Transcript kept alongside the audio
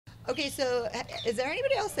Okay, so is there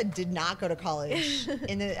anybody else that did not go to college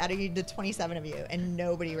out of the 27 of you, and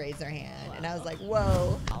nobody raised their hand? Wow. And I was like,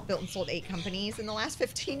 whoa. Built and sold 8 companies in the last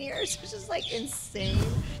 15 years, which is like insane.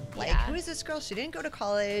 Like, who is this girl? She didn't go to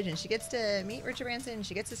college, and she gets to meet Richard Branson, and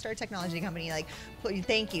she gets to start a technology company. Like,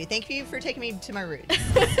 thank you for taking me to my roots.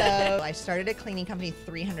 So I started a cleaning company,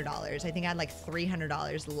 $300. I think I had like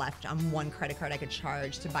 $300 left on one credit card I could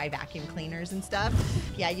charge to buy vacuum cleaners and stuff.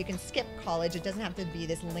 Yeah, you can skip college. It doesn't have to be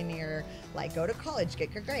this linear, like, go to college,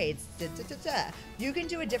 get your grades, You can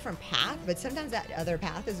do a different path, but sometimes that other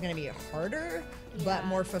path is going to be harder, but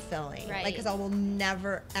more fulfilling. Right. Like, because I will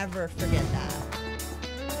never, ever forget that.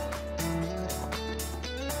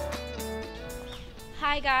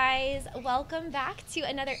 Hi guys, welcome back to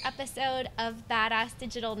another episode of Badass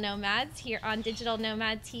Digital Nomads here on Digital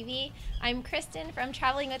Nomad TV. I'm Kristen from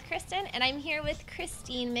Traveling with Kristen, and I'm here with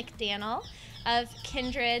Christine McDannell of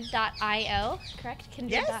Kindred.io, correct?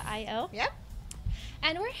 Kindred.io. Yes. Yep.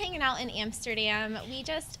 And we're hanging out in Amsterdam. We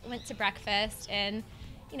just went to breakfast and,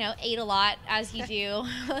 you know, ate a lot, as you do.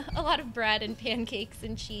 A lot of bread and pancakes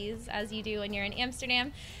and cheese, as you do when you're in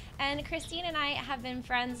Amsterdam. And Christine and I have been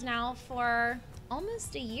friends now for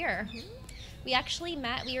almost a year. We actually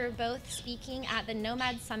met, we were both speaking at the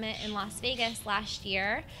Nomad Summit in Las Vegas last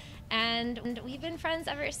year, and we've been friends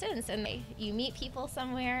ever since. And you meet people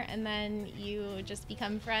somewhere, and then you just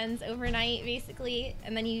become friends overnight, basically,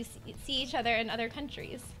 and then you see each other in other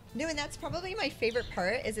countries. No, and that's probably my favorite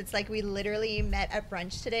part, is it's like we literally met at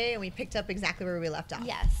brunch today, and we picked up exactly where we left off.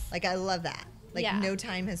 Yes. Like, I love that. Like, no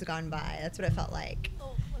time has gone by. That's what it felt like.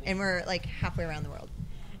 And we're like halfway around the world.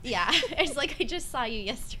 Yeah, it's like I just saw you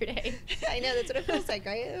yesterday. I know, that's what it feels like,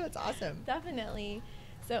 right? Oh, it's awesome. Definitely.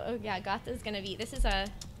 So,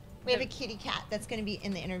 we have a kitty cat that's going to be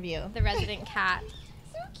in the interview. The resident cat.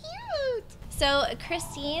 So cute. So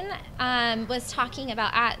Christine was talking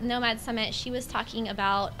about, at Nomad Summit, she was talking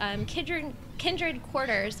about Kindred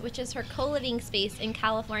Quarters, which is her co-living space in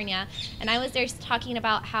California. And I was there talking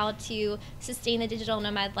about how to sustain the digital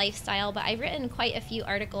nomad lifestyle, but I've written quite a few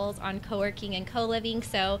articles on co-working and co-living,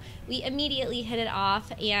 so we immediately hit it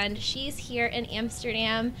off. And she's here in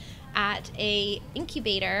Amsterdam at a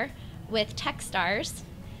incubator with Techstars.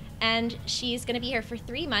 And she's going to be here for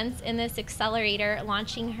 3 months in this accelerator,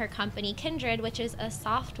 launching her company Kindred, which is a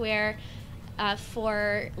software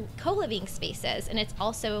for co-living spaces. And it's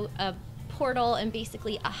also a portal and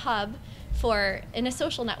basically a hub in a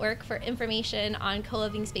social network for information on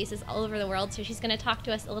co-living spaces all over the world. So she's going to talk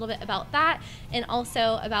to us a little bit about that, and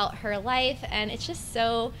also about her life. And it's just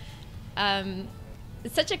so,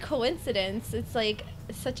 it's such a coincidence. It's like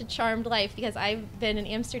such a charmed life, because I've been in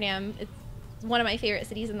Amsterdam. It's one of my favorite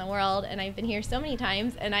cities in the world, and I've been here so many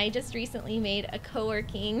times. And I just recently made a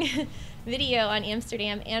co-working video on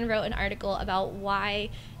Amsterdam and wrote an article about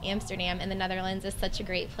why Amsterdam in the Netherlands is such a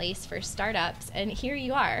great place for startups. And here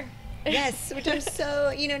you are. Yes, which I'm so,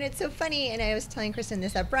 and it's so funny. And I was telling Kristen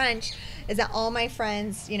this at brunch, is that all my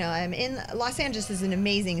friends, I'm in Los Angeles, is an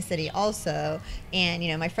amazing city also. And,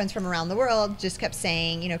 my friends from around the world just kept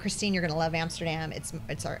saying, Christine, you're going to love Amsterdam. It's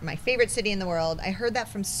my favorite city in the world. I heard that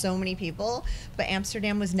from so many people, but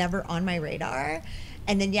Amsterdam was never on my radar.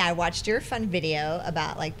 And then, I watched your fun video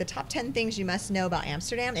about like the top 10 things you must know about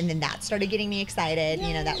Amsterdam. And then that started getting me excited.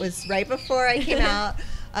 Yay. That was right before I came out.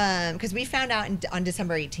 Because we found out on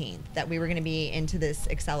December 18th that we were going to be into this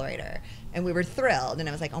accelerator, and we were thrilled. And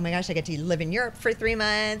I was like, oh my gosh, I get to live in Europe for 3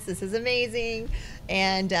 months. This is amazing.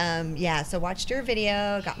 And so watched your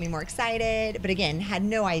video, got me more excited, but again, had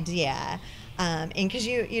no idea. And because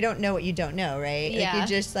you don't know what you don't know, right? Yeah. Like,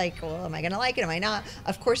 you just like, well, am I going to like it? Am I not?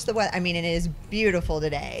 Of course, the weather, it is beautiful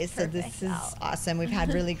today. So this is awesome. We've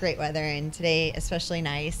had really great weather, and today especially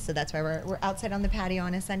nice. So that's why we're outside on the patio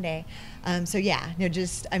on a Sunday.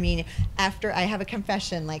 After I have a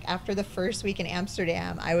confession, like after the first week in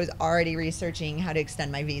Amsterdam, I was already researching how to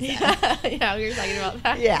extend my visa. Yeah, we were talking about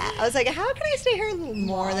that. Yeah, I was like, how can I stay here a little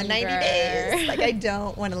more than 90 days? Like, I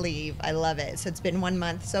don't want to leave. I love it. So it's been 1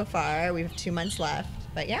 month so far. We have 2 months left,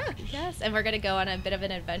 but yeah. Yes, and we're going to go on a bit of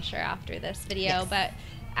an adventure after this video. Yes. But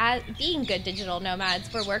as being good digital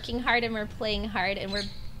nomads, we're working hard and we're playing hard, and we're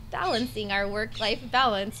balancing our work-life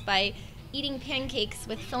balance by eating pancakes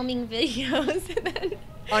with filming videos and then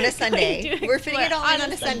on a Sunday. We're fitting it all in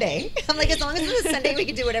on a Sunday. I'm like, as long as it's a Sunday, we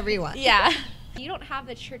can do whatever you want. Yeah. You don't have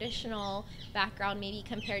the traditional background maybe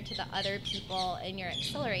compared to the other people in your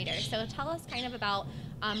accelerator. So tell us kind of about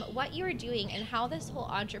what you were doing and how this whole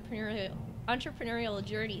entrepreneurial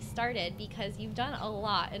journey started, because you've done a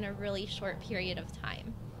lot in a really short period of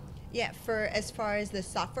time. Yeah, for as far as the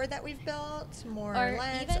software that we've built, more or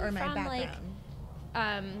less, or my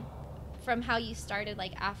background. from how you started,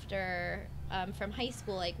 like after from high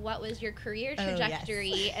school, like what was your career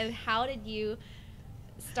trajectory and how did you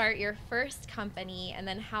start your first company, and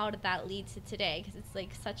then how did that lead to today? Because it's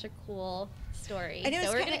like such a cool story. I know,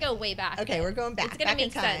 so we're going to go way back. Okay, we're going back. It's going to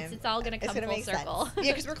make sense. It's all going to come full circle.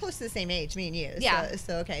 Yeah, because we're close to the same age, me and you. Yeah.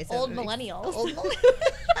 So okay. So old millennials. Old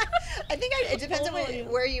I think it depends on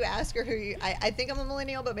where you ask or who you. I think I'm a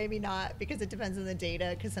millennial, but maybe not, because it depends on the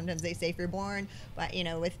data. Because sometimes they say if you're born, but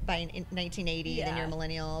by 1980, then you're a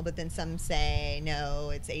millennial. But then some say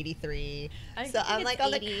no, it's 83. So I'm like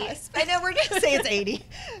on the cusp. I know, we're gonna say it's 80.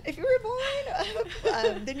 If you were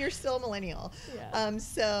born, then you're still a millennial. Yeah.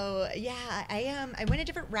 So yeah, I went a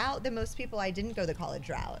different route than most people. I didn't go the college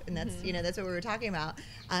route, and that's that's what we were talking about.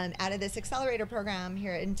 Out of this accelerator program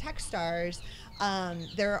here in Techstars,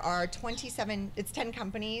 there are 27, it's 10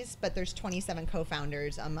 companies, but there's 27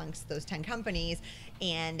 co-founders amongst those 10 companies.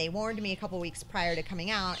 And they warned me a couple weeks prior to coming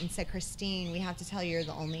out and said, Christine, we have to tell you you're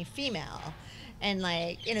the only female. And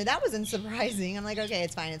like, that wasn't surprising. I'm like, okay,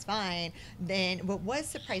 it's fine. Then what was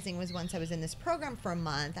surprising was once I was in this program for a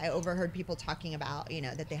month, I overheard people talking about,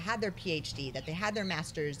 that they had their PhD, that they had their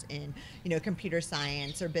master's in, computer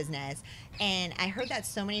science or business. And I heard that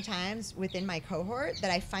so many times within my cohort that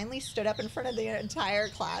I finally stood up in front of the entire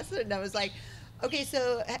class and I was like, okay,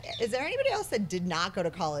 so is there anybody else that did not go to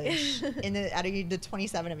college out of the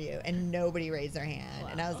 27 of you? And nobody raised their hand. Wow.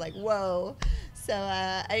 And I was like, whoa. So,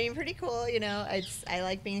 pretty cool. I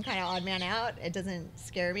like being kind of odd man out. It doesn't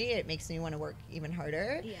scare me. It makes me want to work even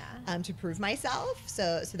harder to prove myself.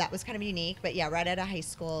 So that was kind of unique. But yeah, right out of high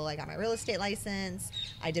school, I got my real estate license.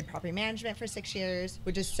 I did property management for 6 years,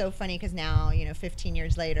 which is so funny because now, 15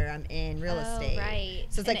 years later, I'm in real estate. Right.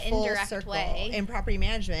 So it's like full circle in property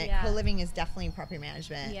management. Yeah. CoLiving is definitely property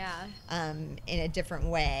management. Yeah. In a different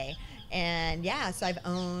way. And yeah, so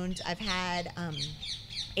I've had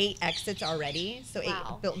 8 exits already. So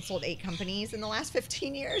wow. 8 built and sold 8 companies in the last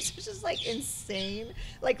 15 years, which is like insane,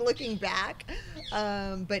 like looking back.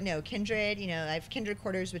 But no, Kindred, I have Kindred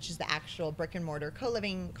Quarters, which is the actual brick and mortar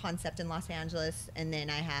co-living concept in Los Angeles. And then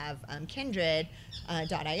I have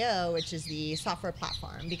Kindred.io, which is the software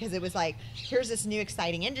platform, because it was like, here's this new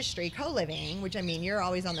exciting industry, co-living, which you're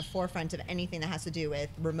always on the forefront of anything that has to do with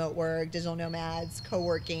remote work, digital nomads,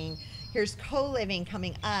 co-working. Here's co-living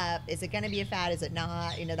coming up. Is it going to be a fad? Is it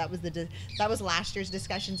not? That was last year's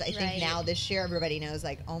discussions. I think now this year everybody knows,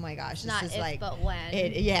 like, oh my gosh, this is like, but when.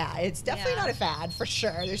 It's definitely not a fad for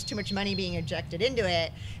sure. There's too much money being injected into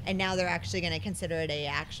it, and now they're actually going to consider it a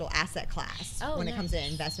actual asset class when it comes to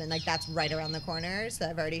investment. Like, that's right around the corner. So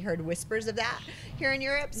I've already heard whispers of that here in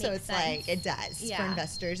Europe. So it's like, it does for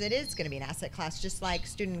investors. It is going to be an asset class, just like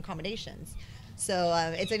student accommodations. So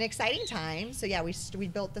it's an exciting time. So yeah, we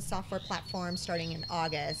built the software platform starting in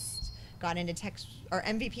August. Got into our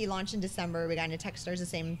MVP launched in December. We got into Techstars the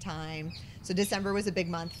same time. So December was a big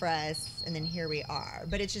month for us, and then here we are.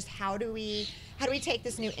 But it's just how do we take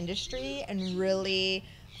this new industry and really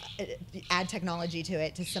add technology to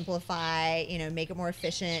it to simplify, make it more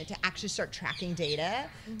efficient, to actually start tracking data.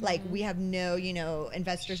 Mm-hmm. Like, we have no,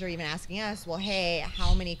 investors are even asking us, well, hey,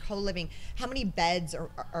 how many beds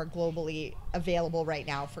are globally available right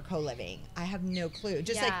now for co-living? I have no clue.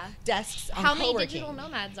 Just like desks on how co-working. many digital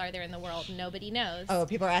nomads are there in the world? Nobody knows. Oh,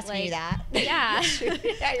 people are asking you that? Yeah.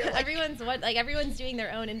 Yeah, everyone's doing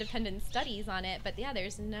their own independent studies on it, but yeah,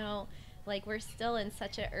 there's no, we're still in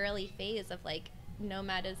such an early phase of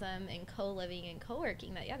nomadism and co-living and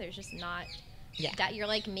co-working that there's just not that you're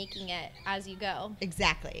making it as you go.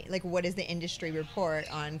 Exactly. Like, what is the industry report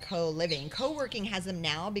on co-living? Co-working has them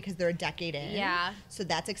now because they're a decade in. Yeah. So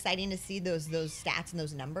that's exciting to see those stats and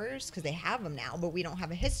those numbers, because they have them now, but we don't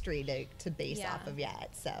have a history to base off of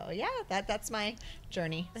yet. So yeah, that's my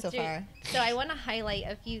journey so far. So I want to highlight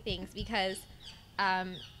a few things because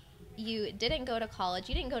you didn't go to college.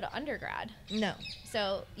 You didn't go to undergrad. No.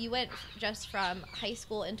 So you went just from high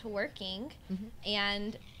school into working,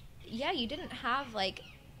 and you didn't have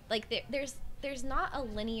there's not a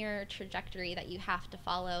linear trajectory that you have to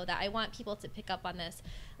follow. That I want people to pick up on this.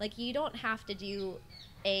 You don't have to do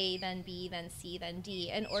A, then B, then C, then D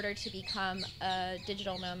in order to become a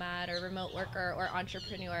digital nomad or remote worker or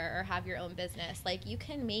entrepreneur or have your own business. You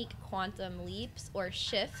can make quantum leaps or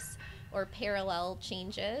shifts or parallel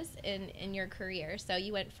changes in your career. So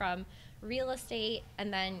you went from real estate,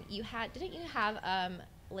 and then didn't you have a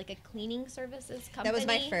cleaning services company? That was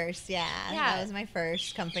my first, that was my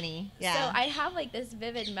first company. Yeah. So I have this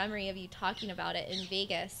vivid memory of you talking about it in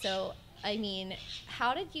Vegas. So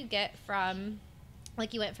how did you get from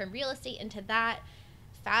you went from real estate into that?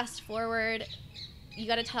 Fast forward, you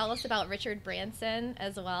got to tell us about Richard Branson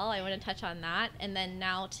as well. I want to touch on that. And then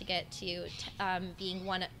now to get to being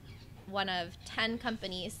one of 10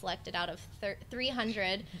 companies selected out of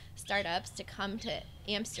 300 startups to come to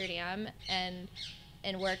Amsterdam and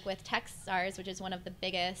work with Techstars, which is one of the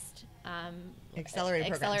biggest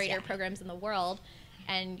accelerator programs in the world.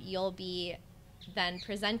 And you'll be then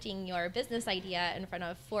presenting your business idea in front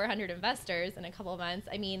of 400 investors in a couple of months.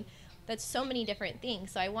 I mean, that's so many different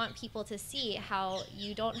things. So I want people to see how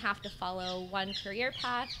you don't have to follow one career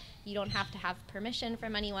path. You don't have to have permission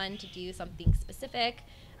from anyone to do something specific.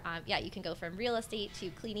 You can go from real estate to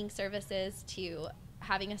cleaning services to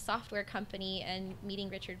having a software company and meeting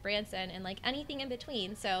Richard Branson and like anything in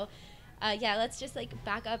between. So let's just like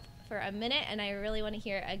back up for a minute, and I really want to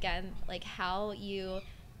hear again like how you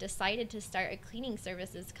decided to start a cleaning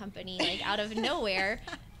services company like out of nowhere.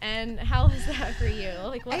 And how was that for you?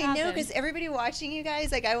 Like, what happened? I know, because everybody watching you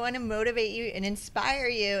guys, like, I want to motivate you and inspire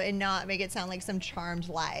you and not make it sound like some charmed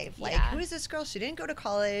life. Like, who is this girl? She didn't go to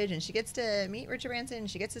college, and she gets to meet Richard Branson.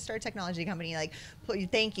 She gets to start a technology company. Like,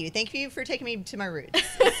 thank you for taking me to my roots.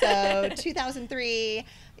 So, 2003,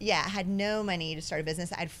 I had no money to start a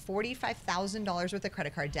business. I had $45,000 worth of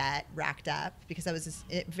credit card debt racked up because I was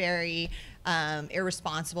very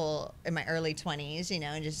irresponsible in my early 20s,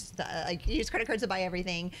 and just like use credit cards to buy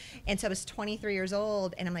everything. And so I was 23 years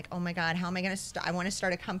old, and I'm like, oh my God, how am I going to start? I want to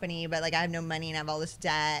start a company, but like I have no money and I have all this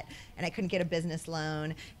debt, and I couldn't get a business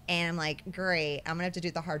loan. And I'm like, great, I'm going to have to do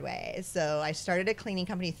it the hard way. So I started a cleaning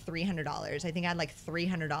company, $300. I think I had like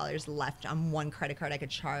 $300 left on one credit card I could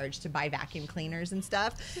charge to buy vacuum cleaners and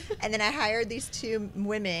stuff. And then I hired these two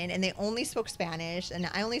women, and they only spoke Spanish, and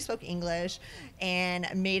I only spoke English, and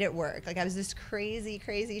made it work. Like I was this crazy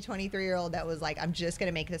 23-year-old that was like, I'm just going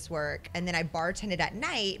to make this work. And then I bartended at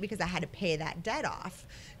night because I had to pay that debt off.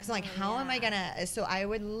 Because I'm like, how am I going to? So I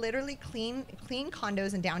would literally clean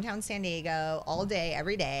condos in downtown San Diego all day,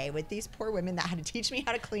 every day, with these poor women that had to teach me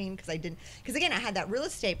how to clean because again, I had that real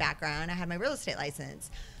estate background. I had my real estate license,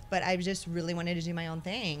 but I just really wanted to do my own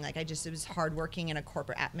thing. Like it was hard working in a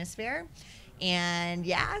corporate atmosphere. And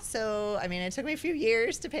so I mean, it took me a few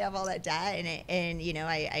years to pay off all that debt, and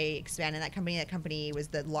I expanded that company. That company was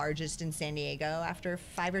the largest in San Diego after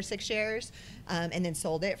 5 or 6 years, and then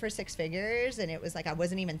sold it for 6 figures. And it was like I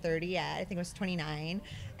wasn't even 30 yet. I think I was 29.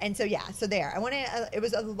 And so there. It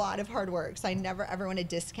was a lot of hard work. So I never ever want to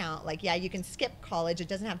discount. Like you can skip college. It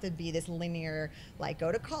doesn't have to be this linear. Like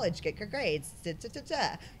go to college, get your grades.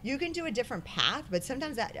 You can do a different path, but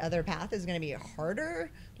sometimes that other path is going to be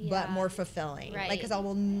harder, but more fulfilling. Right. Like, because I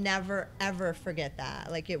will never, ever forget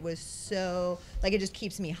that. Like, it was so, like, it just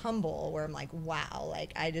keeps me humble where I'm like, wow,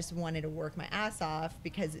 like, I just wanted to work my ass off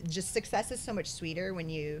because just success is so much sweeter when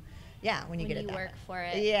you get it. Work for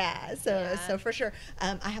it. Yeah. So for sure.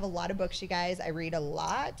 I have a lot of books, you guys. I read a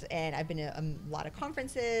lot, and I've been to a lot of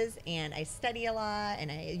conferences, and I study a lot, and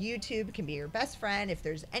YouTube can be your best friend if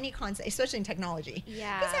there's any concept, especially in technology.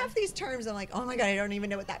 Yeah. Because half these terms, I'm like, oh my God, I don't even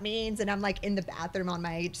know what that means. And I'm like in the bathroom on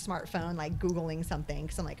my smartphone, like Googling something.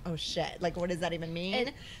 Because I'm like, oh shit, like what does that even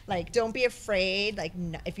mean? Like, don't be afraid. Like,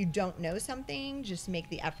 if you don't know something, just make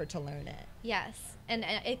the effort to learn it. Yes. And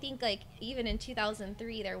I think like even in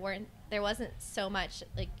 2003 there wasn't so much,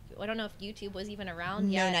 like, I don't know if YouTube was even around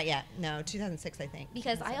yet. No, not yet. No, 2006 I think.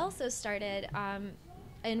 Because I also started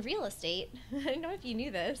in real estate. I don't know if you knew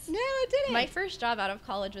this. No, I didn't. My first job out of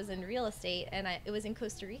college was in real estate, and it was in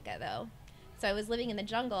Costa Rica though. So I was living in the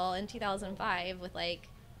jungle in 2005 with like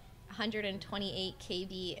 128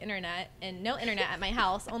 KB internet and no internet at my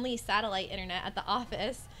house, only satellite internet at the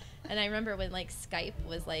office. And I remember when like Skype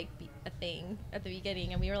was like a thing at the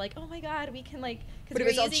beginning, and we were like, oh my God, we can like, because we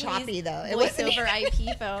were using all choppy though. It voice over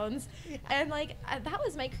IP phones. Yeah. And like that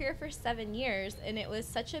was my career for 7 years, and it was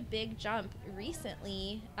such a big jump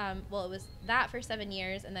recently. It was that for 7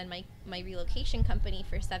 years, and then my relocation company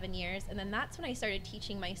for 7 years, and then that's when I started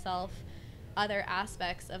teaching myself other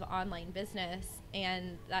aspects of online business,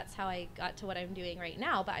 and that's how I got to what I'm doing right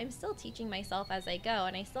now. But I'm still teaching myself as I go,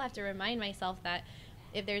 and I still have to remind myself that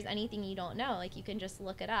if there's anything you don't know, like, you can just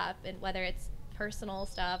look it up, and whether it's personal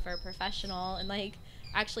stuff or professional. And like,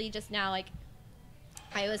 actually just now, like,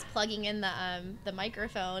 I was plugging in the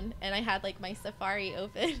microphone, and I had like my Safari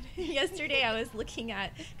open. Yesterday I was looking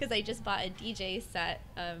at, because I just bought a DJ set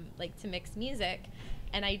like to mix music,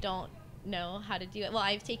 and I don't know how to do it. Well,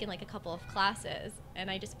 I've taken like a couple of classes,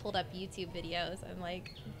 and I just pulled up YouTube videos. I'm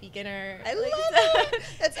like, beginner. I love it.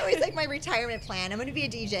 That's always like my retirement plan. I'm going to be a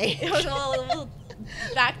DJ. We'll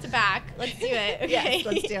back to back. Let's do it. Okay. Yes,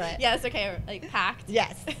 let's do it. Yes, okay. Like packed.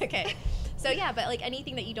 Yes. Okay. So yeah, but like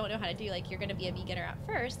anything that you don't know how to do, like, you're going to be a beginner at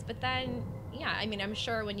first, but then, yeah, I mean, I'm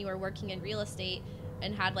sure when you were working in real estate,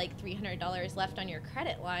 and had like $300 left on your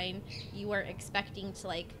credit line, you weren't expecting to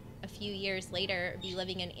like a few years later be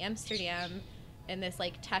living in Amsterdam in this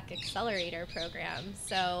like tech accelerator program.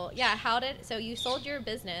 So yeah, so you sold your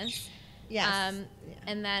business, Yes.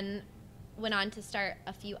 and then went on to start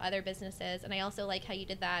a few other businesses. And I also like how you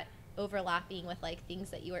did that overlapping with like things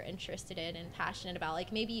that you were interested in and passionate about.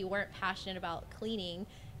 Like maybe you weren't passionate about cleaning,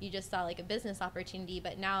 you just saw like a business opportunity,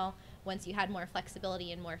 but now once you had more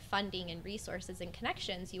flexibility and more funding and resources and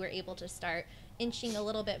connections, you were able to start inching a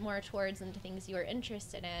little bit more towards into things you were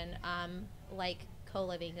interested in, like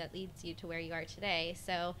CoLiving, that leads you to where you are today.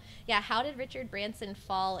 So yeah, how did Richard Branson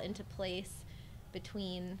fall into place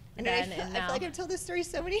between then and now? I feel like I've told this story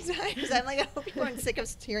so many times. I'm like, I hope people aren't sick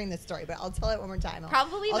of hearing this story, but I'll tell it one more time.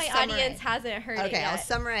 Probably my audience hasn't heard it yet. Okay, I'll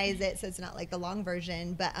summarize it so it's not like the long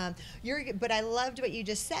version. But but I loved what you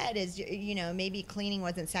just said is, you know, maybe cleaning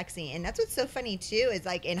wasn't sexy. And that's what's so funny too, is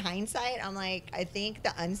like in hindsight, I'm like, I think the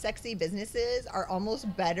unsexy businesses are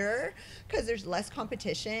almost better because there's less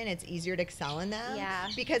competition. It's easier to excel in them. Yeah.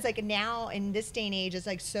 Because like now in this day and age, it's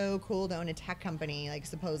like so cool to own a tech company, like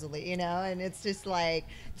supposedly, you know, and it's just like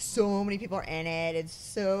so many people are in it. It's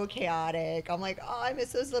so chaotic. I'm like, oh, I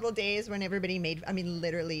miss those little days when everybody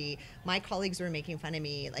literally my colleagues were making fun of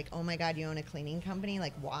me, like, oh my God, you own a cleaning company?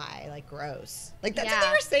 Like, why? Like, gross. Like, that's what they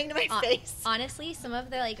were saying to my face. Honestly, some of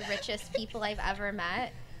the like richest people I've ever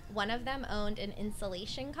met, one of them owned an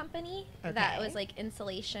insulation company that was like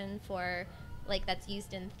insulation for like that's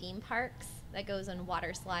used in theme parks, that goes on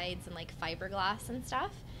water slides and like fiberglass and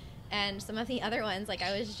stuff. And some of the other ones, like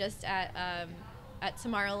I was just at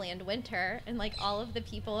Tomorrowland Winter, and like all of the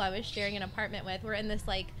people I was sharing an apartment with were in this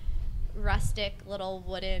like rustic little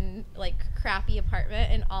wooden like crappy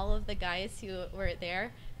apartment, and all of the guys who were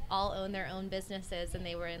there all own their own businesses, and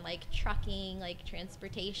they were in like trucking, like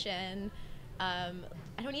transportation. I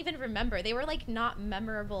don't even remember. They were like not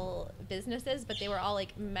memorable businesses, but they were all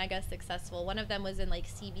like mega successful. One of them was in like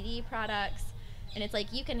CBD products, and it's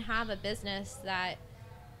like you can have a business that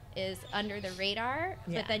is under the radar,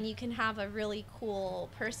 but then you can have a really cool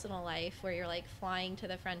personal life where you're like flying to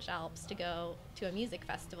the French Alps to go to a music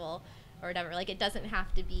festival or whatever. Like it doesn't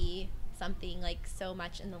have to be something like so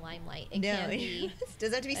much in the limelight. It can be it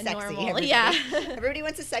doesn't have to be sexy. Normal, Everybody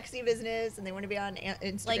wants a sexy business and they want to be on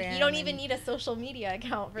Instagram. Like you don't even need a social media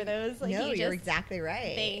account for those. Like, no, you're exactly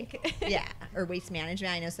right. Yeah, or waste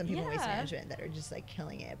management. I know some people in waste management that are just like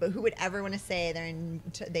killing it. But who would ever want to say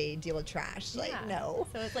they deal with trash? Like no.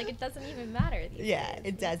 So it's like it doesn't even matter these days.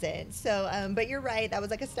 It doesn't. So, but you're right. That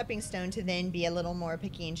was like a stepping stone to then be a little more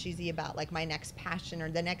picky and choosy about like my next passion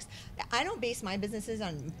or the next. I don't base my businesses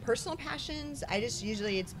on personal passions. I just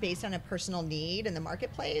usually it's based on a personal need in the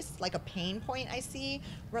marketplace, like a pain point I see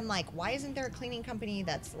where I'm like, why isn't there a cleaning company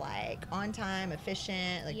that's like on time,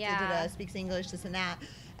 efficient, like speaks English, this and that.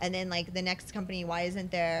 And then like the next company, why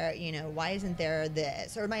isn't there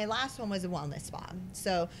this? Or my last one was a wellness spa.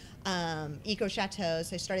 So Eco Chateau.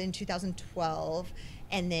 So I started in 2012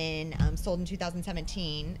 and then sold in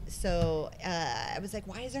 2017. So I was like,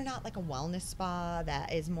 why is there not like a wellness spa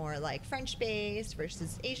that is more like French-based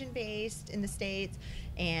versus Asian-based in the States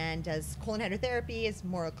and does colon hydrotherapy, is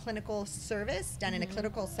more a clinical service done in a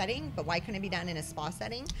clinical setting, but why couldn't it be done in a spa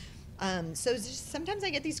setting? So just, sometimes I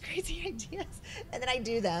get these crazy ideas and then I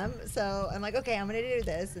do them. So I'm like, okay, I'm going to do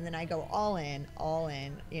this. And then I go all in,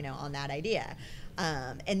 you know, on that idea.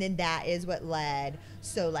 And then that is what led.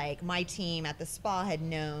 So like my team at the spa had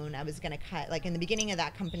known I was going to cut, like in the beginning of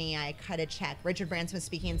that company, I cut a check. Richard Branson was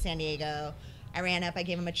speaking in San Diego. I ran up, I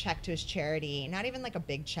gave him a check to his charity, not even like a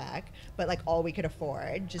big check, but like all we could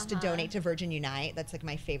afford just to donate to Virgin Unite. That's like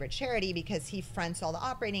my favorite charity because he fronts all the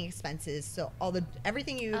operating expenses. So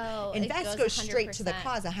everything you invest goes straight to the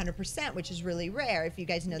cause 100%, which is really rare. If you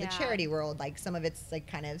guys know the charity world, like some of it's like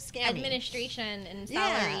kind of scammy. Administration and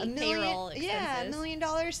salary, payroll expenses. Yeah, $1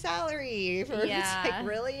 million salary. For, it's like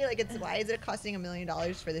really? Like why is it costing $1 million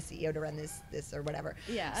for the CEO to run this or whatever?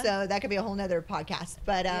 Yeah. So that could be a whole nother podcast.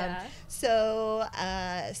 But so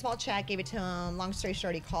small check, gave it to him. Long story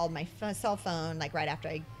short, he called my cell phone like right after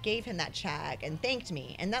I gave him that check and thanked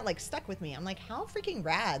me, and that like stuck with me. I'm like, how freaking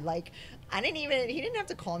rad! Like he didn't have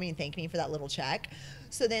to call me and thank me for that little check.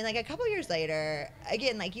 So then like a couple years later,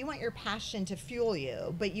 again, like you want your passion to fuel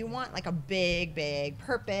you, but you want like a big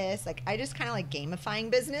purpose. Like I just kind of like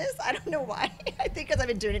gamifying business. I don't know why. I think because I've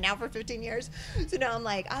been doing it now for 15 years. So now I'm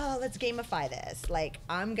like, oh, let's gamify this. Like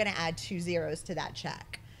I'm gonna add 2 zeros to that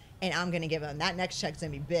check. and I'm going to give them that next check's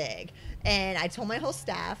going to be big. And I told my whole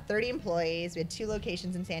staff, 30 employees. We had 2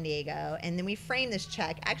 locations in San Diego. And then we framed this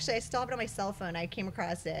check. Actually, I still have it on my cell phone. I came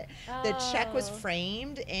across it. Oh. The check was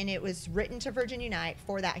framed, and it was written to Virgin Unite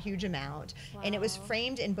for that huge amount. Wow. And it was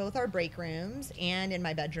framed in both our break rooms and in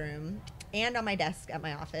my bedroom and on my desk at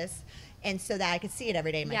my office. And so that I could see it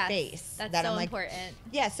every day in my face. That's that so I'm like, important.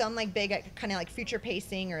 Yeah, so I'm like big at kind of like future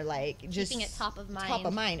pacing, or like just keeping it top of mind. Top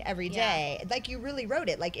of mind every day. Like you really wrote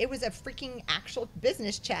it. Like it was a freaking actual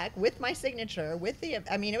business check with my signature, with the,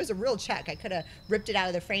 I mean, it was a real check. I could have ripped it out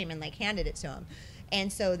of the frame and like handed it to him. And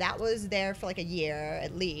so that was there for like a year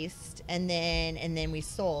at least, and then we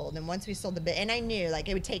sold. And once we sold the bit, and I knew like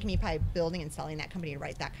it would take me probably building and selling that company to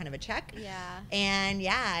write that kind of a check. Yeah. And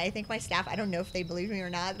yeah, I think my staff, I don't know if they believed me or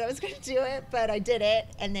not that I was going to do it, but I did it.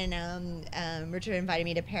 And then Richard invited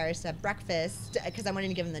me to Paris to breakfast because I wanted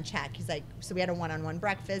to give him the check. He's like, so we had a one-on-one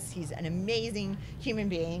breakfast. He's an amazing human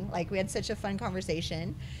being. Like we had such a fun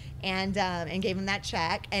conversation. And gave him that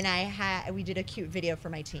check, and we did a cute video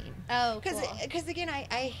for my team. Oh, cool. Because again, I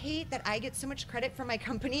hate that I get so much credit from my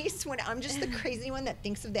companies when I'm just the crazy one that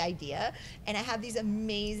thinks of the idea, and I have these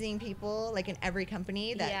amazing people like in every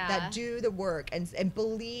company that do the work and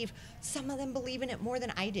believe. Some of them believe in it more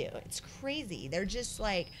than I do. It's crazy. They're just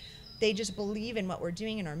like, they just believe in what we're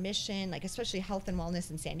doing in our mission, like especially health and wellness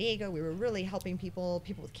in San Diego. We were really helping people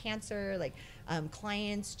with cancer, like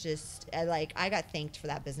clients. Just like I got thanked for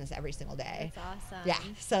that business every single day. That's awesome.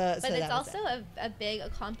 Yeah. But it's also a big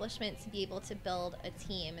accomplishment to be able to build a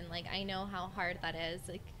team, and like I know how hard that is.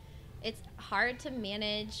 Like it's hard to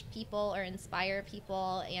manage people or inspire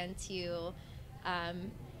people and to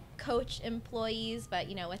coach employees, but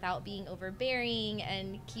without being overbearing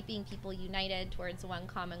and keeping people united towards one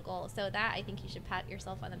common goal. So that, I think you should pat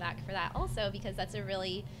yourself on the back for that also, because that's a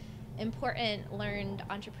really important learned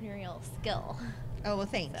entrepreneurial skill. Oh, well,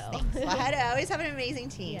 thanks. Well, I always have an amazing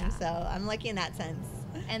team, so I'm lucky in that sense.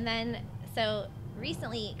 And then, so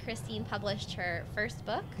recently Christine published her first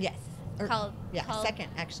book. Yes.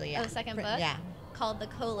 Second, actually. Yeah. Oh, second book? Yeah. Called the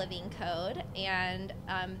CoLiving Code, and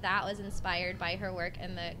that was inspired by her work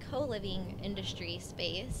in the co-living industry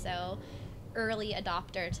space, so early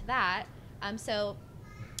adopter to that. So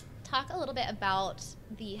talk a little bit about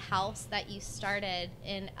the house that you started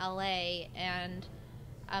in LA, and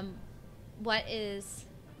what is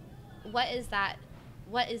that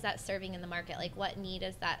serving in the market? Like what need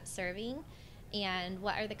is that serving? And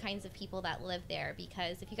what are the kinds of people that live there?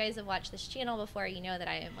 Because if you guys have watched this channel before, you know that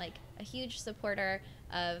I am like a huge supporter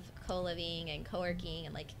of co-living and co-working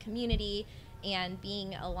and like community, and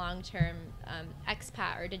being a long-term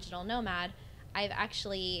expat or digital nomad. I've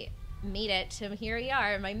actually made it to here we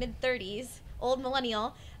are in my mid-30s, old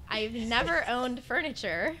millennial. I've never owned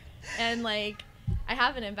furniture, and like I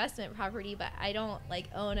have an investment property, but I don't like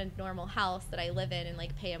own a normal house that I live in and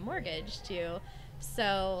like pay a mortgage to.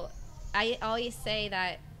 So I always say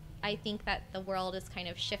that I think that the world is kind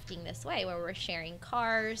of shifting this way, where we're sharing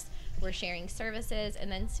cars, we're sharing services,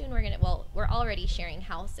 and then soon we're already sharing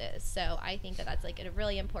houses. So I think that that's like a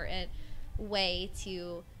really important way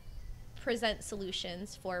to present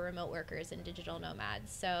solutions for remote workers and digital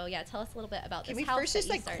nomads. So yeah, tell us a little bit about this house. Can we first just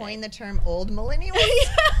like started. coin the term old millennials?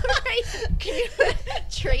 Right. Can you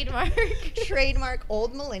trademark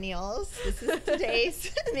old millennials? This is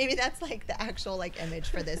today's. Maybe that's like the actual like image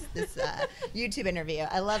for this YouTube interview.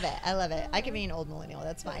 I love it. I can be an old millennial.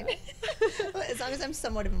 That's fine. As long as I'm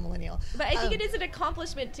somewhat of a millennial. But I think it is an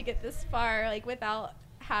accomplishment to get this far, like without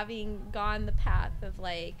having gone the path of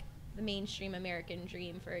like the mainstream American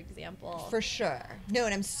dream, for example. For sure. No,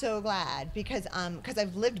 and I'm so glad because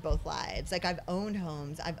I've lived both lives. Like I've owned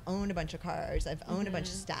homes, I've owned a bunch of cars, I've owned a bunch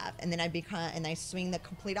of stuff, and then I swing the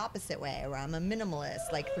complete opposite way, where I'm a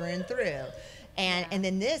minimalist, like through and through. And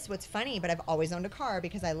then what's funny, but I've always owned a car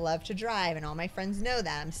because I love to drive, and all my friends know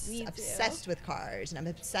that. I'm obsessed with cars, and I'm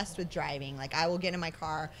obsessed with driving. Like I will get in my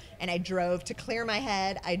car, and I drove to clear my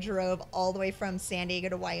head. I drove all the way from San Diego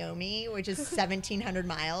to Wyoming, which is 1,700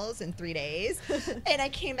 miles in 3 days. And I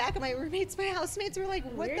came back, and my housemates were like,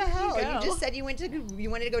 "What the hell? You just said you wanted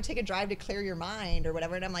to go take a drive to clear your mind or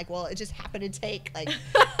whatever." And I'm like, "Well, it just happened to take like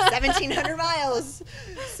 1,700 miles."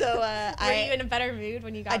 So were you in a better mood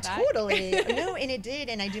when you got back? Totally. No, and it did,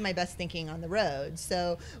 and I do my best thinking on the road.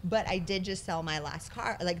 So, but I did just sell my last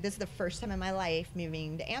car. Like this is the first time in my life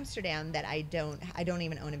moving to Amsterdam that I don't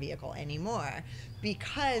even own a vehicle anymore,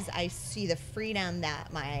 because I see the freedom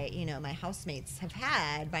that my housemates have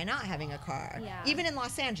had by not having a car, even in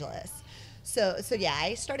Los Angeles. So yeah,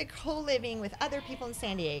 I started co-living with other people in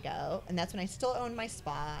San Diego, and that's when I still owned my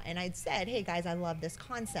spa. And I'd said, hey guys, I love this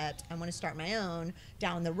concept. I want to start my own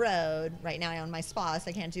down the road. Right now I own my spa, so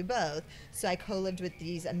I can't do both. So I co-lived with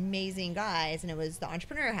these amazing guys, and it was the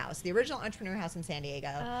Entrepreneur House, the original Entrepreneur House in San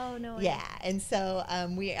Diego. Oh, no way. Yeah, and so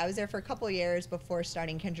I was there for a couple of years before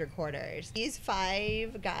starting Kindred Quarters. These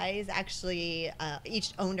 5 guys actually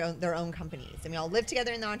each owned their own companies, and we all lived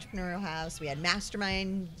together in the Entrepreneurial House. We had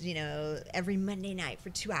mastermind, every Monday night for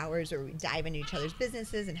 2 hours where we dive into each other's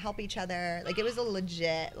businesses and help each other. Like, it was a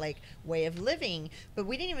legit way of living, but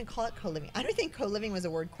we didn't even call it co-living. I don't think co-living was a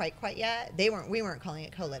word quite yet. We weren't calling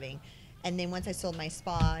it co-living. And then once I sold my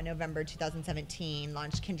spa in November 2017,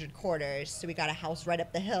 launched Kindred Quarters. So we got a house right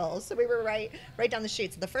up the hill. So we were right down the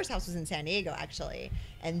street. So the first house was in San Diego, actually.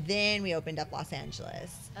 And then we opened up Los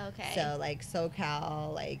Angeles. Okay. So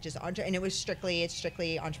SoCal, and it's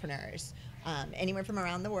strictly entrepreneurs. Anywhere from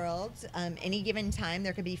around the world. Any given time,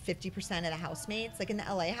 there could be 50% of the housemates. Like in the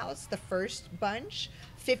LA house, the first bunch,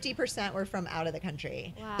 50% were from out of the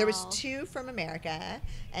country. Wow. There was 2 from America,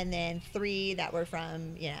 and then 3 that were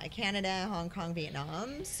from Canada, Hong Kong,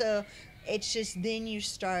 Vietnam. So it's just then you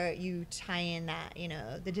tie in that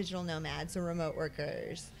the digital nomads, the remote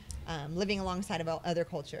workers, living alongside of other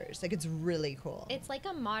cultures. Like, it's really cool. It's like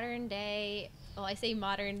a modern day. Well, I say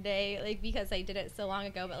modern day because I did it so long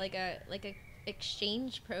ago, but like a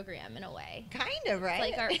exchange program in a way. Kind of, right?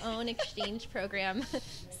 It's like our own exchange program,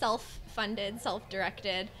 self-funded,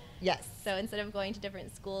 self-directed. Yes. So instead of going to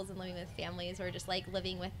different schools and living with families, we're just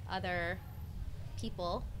living with other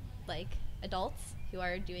people, adults who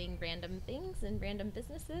are doing random things and random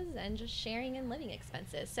businesses and just sharing and living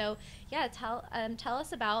expenses. So yeah, tell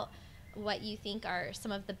us about what you think are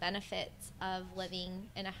some of the benefits of living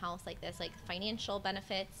in a house like this, like financial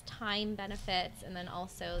benefits, time benefits, and then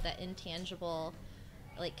also the intangible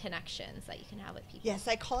connections that you can have with people. Yes,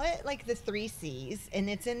 I call it the 3 C's, and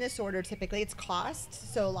it's in this order. Typically it's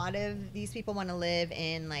cost. So a lot of these people want to live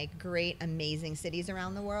in great, amazing cities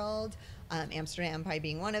around the world. Amsterdam probably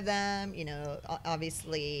being one of them,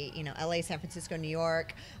 obviously, LA, San Francisco, New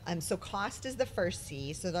York. So cost is the first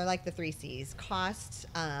C. So they're the 3 C's. Cost,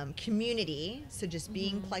 community. So just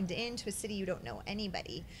being plugged into a city, you don't know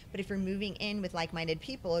anybody. But if you're moving in with like-minded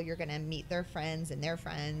people, you're going to meet their friends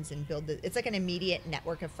and build it's like an immediate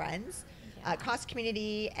network of friends. Yeah. Cost,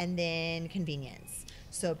 community, and then convenience.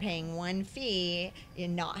 So paying one fee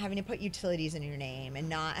and not having to put utilities in your name and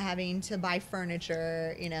not having to buy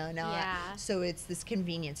furniture, Yeah. So it's this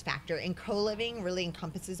convenience factor. And co-living really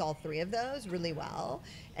encompasses all 3 of those really well.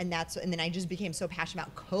 And then I just became so passionate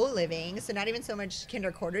about co-living. So not even so much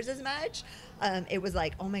Kindred Quarters as much. It was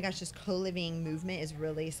oh my gosh, this co-living movement is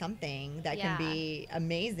really something that can be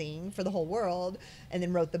amazing for the whole world. And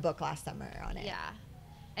then wrote the book last summer on it. Yeah.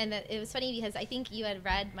 And it was funny because I think you had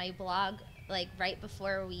read my blog right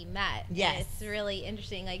before we met. Yes. And it's really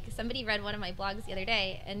interesting. Somebody read one of my blogs the other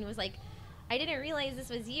day and was I didn't realize this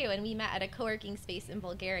was you, and we met at a co-working space in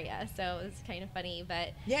Bulgaria, so it was kind of funny. But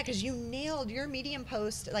yeah, because you nailed your Medium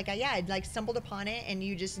post. I'd stumbled upon it, and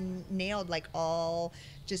you just nailed all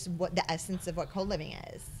just what the essence of what co-living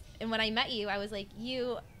is. And when I met you, I was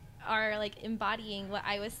you are embodying what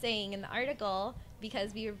I was saying in the article,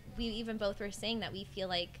 because we even both were saying that we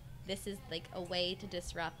feel this is a way to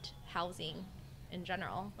disrupt housing in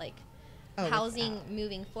general. Housing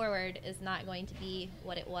moving forward is not going to be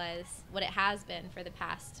what it has been for the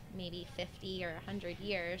past maybe 50 or 100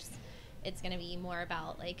 years. It's going to be more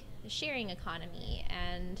about the sharing economy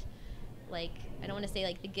and I don't want to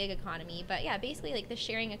say the gig economy, but yeah, basically the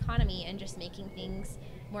sharing economy and just making things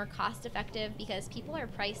more cost effective, because people are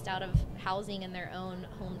priced out of housing in their own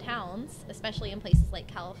hometowns, especially in places like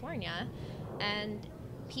California, and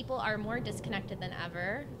people are more disconnected than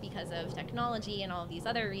ever because of technology and all of these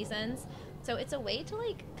other reasons. So it's a way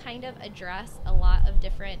to kind of address a lot of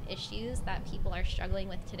different issues that people are struggling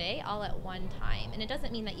with today all at one time. And it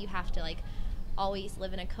doesn't mean that you have to always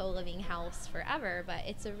live in a co-living house forever, but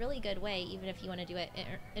it's a really good way, even if you want to do it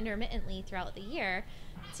intermittently throughout the year,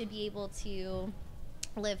 to be able to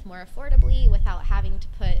live more affordably without having to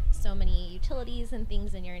put so many utilities and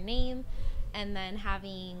things in your name, and then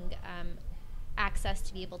having access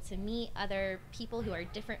to be able to meet other people who are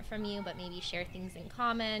different from you but maybe share things in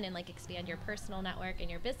common and expand your personal network and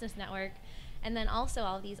your business network. And then also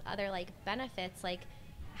all these other benefits,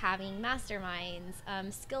 having masterminds,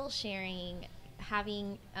 skill sharing,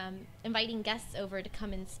 having inviting guests over to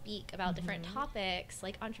come and speak about different topics,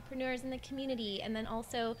 entrepreneurs in the community, and then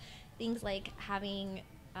also things having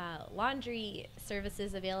laundry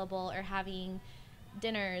services available, or having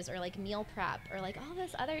dinners or like meal prep or like all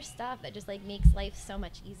this other stuff that just like makes life so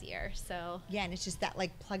much easier. So yeah, and it's just that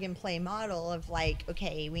like plug and play model of like,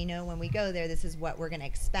 okay, we know when we go there, this is what we're going to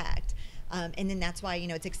expect. And then that's why, you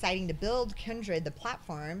know, it's exciting to build Kindred, the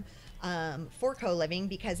platform, for co-living,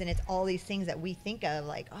 because then it's all these things that we think of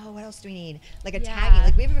like, oh, what else do we need? Like a tagging,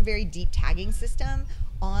 like we have a very deep tagging system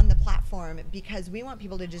on the platform because we want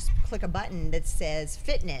people to just click a button that says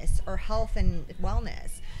fitness or health and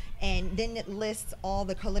wellness. And then it lists all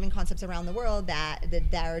the co-living concepts around the world that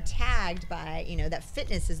are tagged by, you know, that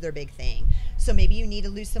fitness is their big thing. So maybe you need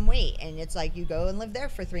to lose some weight, and it's like you go and live there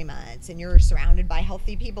for 3 months, and you're surrounded by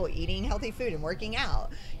healthy people eating healthy food and working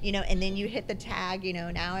out, you know, and then you hit the tag, you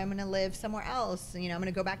know, now I'm going to live somewhere else, you know, I'm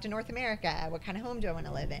going to go back to North America. What kind of home do I want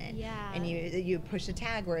to live in? Yeah. And you push a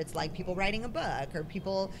tag where it's like people writing a book or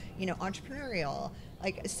people, you know, entrepreneurial.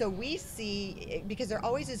 Like, so we see, because there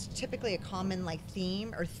always is typically a common like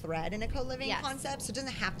theme or thread in a co-living concept, so it doesn't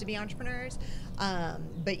have to be entrepreneurs,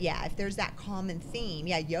 but yeah, if there's that common theme,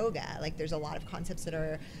 yoga, like there's a lot of concepts that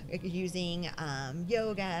are using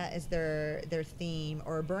yoga as their theme,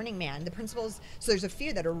 or Burning Man, the principles. So there's a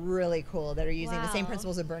few that are really cool that are using the same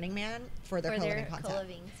principles of Burning Man for their co-living concept.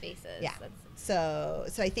 Co-living spaces. Yeah. So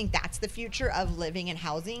I think that's the future of living and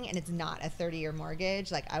housing, and it's not a 30-year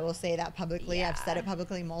mortgage. Like, I will say that publicly. Yeah. I've said it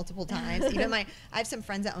publicly multiple times. Even I have some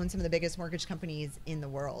friends that own some of the biggest mortgage companies in the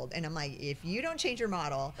world, and I'm like, if you don't change your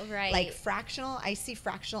model, like fractional, I see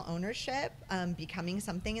fractional ownership becoming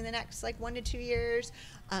something in the next like 1 to 2 years.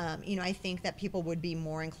 You know, I think that people would be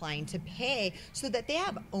more inclined to pay so that they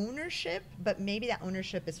have ownership, but maybe that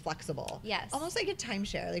ownership is flexible. Yes. Almost like a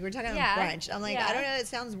timeshare. Like we're talking about brunch. I'm like, I don't know, it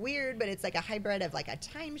sounds weird, but it's like a hybrid of like a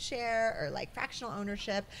timeshare or like fractional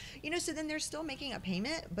ownership. You know, so then they're still making a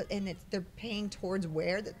payment, but they're paying towards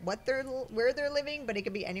where they're living, but it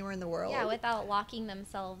could be anywhere in the world. Yeah, without locking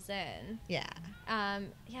themselves in. Yeah.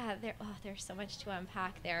 There's so much to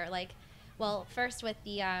unpack there. Like, well, first with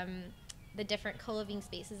the different co-living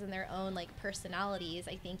spaces and their own like personalities,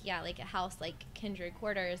 I think like a house like Kindred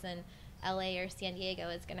Quarters in LA or San Diego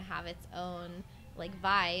is going to have its own like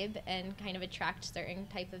vibe and kind of attract certain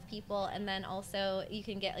type of people, and then also you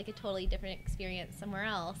can get like a totally different experience somewhere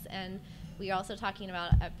else. And we are also talking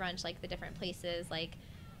about at brunch like the different places, like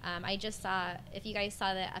I just saw, if you guys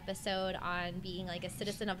saw the episode on being like a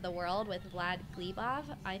citizen of the world with Vlad Glebov,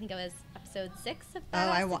 I think it was episode 6 of that.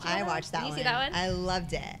 Oh, I watched that one. Did you see that one? I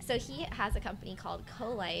loved it. So he has a company called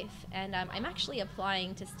CoLife, and I'm actually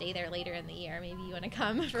applying to stay there later in the year. Maybe you want to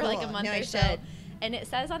come for like a month or so. And it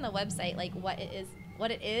says on the website like what it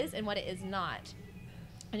is and what it is not.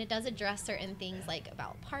 And it does address certain things like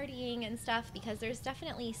about partying and stuff, because there's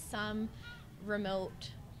definitely some remote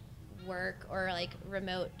work or like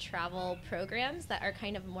remote travel programs that are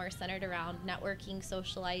kind of more centered around networking,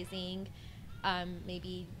 socializing,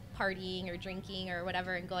 maybe partying or drinking or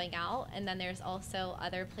whatever and going out. And then there's also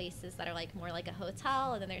other places that are like more like a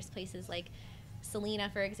hotel, and then there's places like Selena,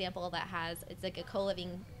 for example, that it's like a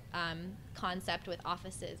co-living concept with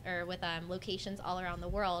offices or with locations all around the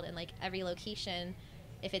world. And like every location,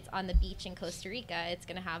 if it's on the beach in Costa Rica, it's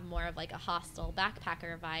going to have more of like a hostel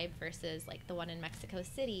backpacker vibe versus like the one in Mexico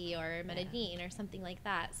City or Medellin or something like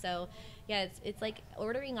that. So yeah, it's like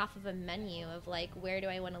ordering off of a menu of like, where do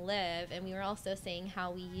I want to live? And we were also saying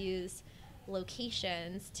how we use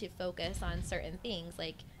locations to focus on certain things.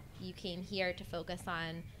 Like you came here to focus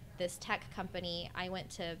on this tech company. I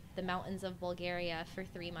went to the mountains of Bulgaria for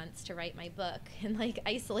 3 months to write my book and like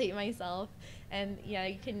isolate myself. And you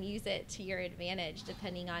can use it to your advantage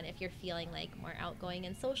depending on if you're feeling like more outgoing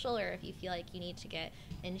and social, or if you feel like you need to get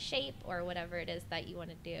in shape or whatever it is that you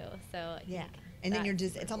want to do. So yeah. And then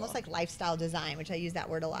it's almost like lifestyle design, which I use that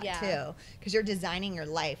word a lot too, because you're designing your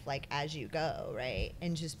life like as you go, right?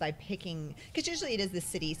 And just by picking, because usually it is the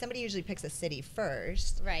city. Somebody usually picks a city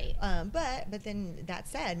first, right? But then that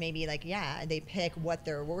said, maybe like they pick what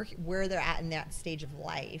they're where they're at in that stage of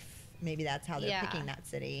life. Maybe that's how they're picking that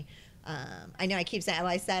city. I know I keep saying,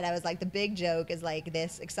 I was like, the big joke is like,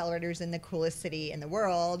 this accelerator's in the coolest city in the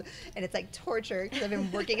world, and it's like torture because I've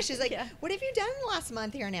been working. She's like, what have you done last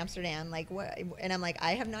month here in Amsterdam? Like, what? And I'm like,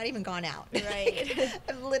 I have not even gone out. Right.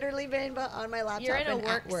 I've literally been on my laptop. You're in a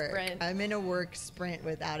work sprint. I'm in a work sprint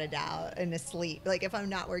without a doubt, and asleep. Like if I'm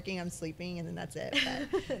not working, I'm sleeping, and then that's it.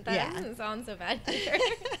 But, that doesn't sound so bad either.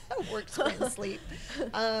 Work, sprint, and sleep.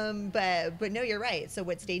 But no, you're right. So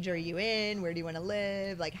what stage are you in? Where do you want to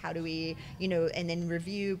live? Like, how do we, and then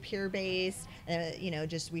review peer-based,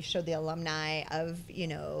 just we showed the alumni of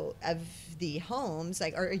the homes,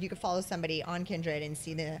 like, or you could follow somebody on Kindred and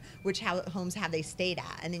see which homes have they stayed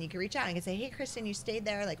at, and then you can reach out and you can say, hey, Kristen, you stayed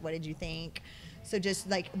there, like, what did you think? So just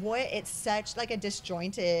like it's such like a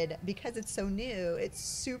disjointed, because it's so new, it's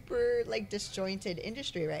super like disjointed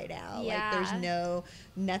industry right now. Yeah. Like there's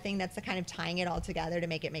nothing that's the kind of tying it all together to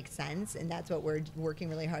make it make sense. And that's what we're working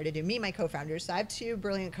really hard to do. Me and my co-founders. So I have two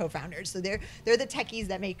brilliant co-founders. So they're the techies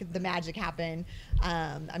that make the magic happen.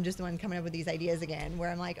 I'm just the one coming up with these ideas again, where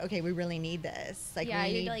I'm like, okay, we really need this. Like, yeah,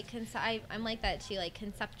 you're like I'm like that too, like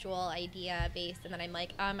conceptual, idea based, and then I'm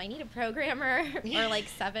like, I need a programmer or like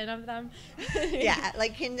 7 of them. Yeah,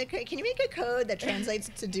 like can you make a code that translates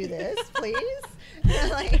to do this, please? And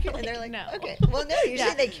they're like, no. Okay. Well, no,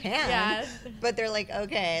 usually they can. Yeah. But they're like,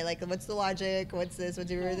 okay, like what's the logic? What's this? What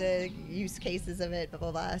are the use cases of it? Blah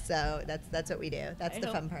blah blah. So that's what we do. That's the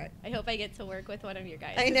fun part. I hope I get to work with one of your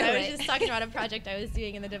guys. I know. I was just talking about a project I was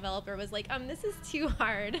doing, and the developer was like, this is too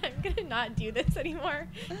hard. I'm gonna not do this anymore.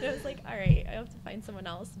 And I was like, all right, I have to find someone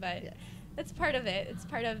else, but. Yeah. That's part of it. It's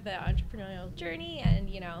part of the entrepreneurial journey, and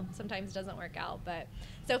sometimes it doesn't work out. But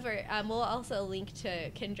so we'll also link to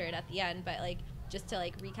Kindred at the end. But like just to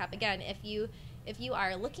like recap again, if you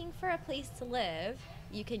are looking for a place to live,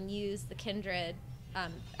 you can use the Kindred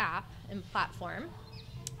app and platform,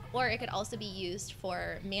 or it could also be used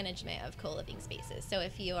for management of co-living spaces. So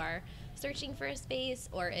if you are searching for a space,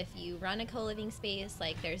 or if you run a co-living space,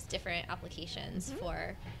 like there's different applications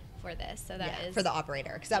for this. So that is for the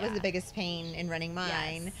operator, because that was the biggest pain in running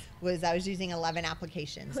mine. Yes. Was I was using 11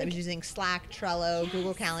 applications. I was using Slack, Trello,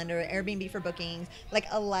 Google Calendar, Airbnb for bookings, like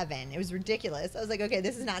 11. It was ridiculous. I was like, okay,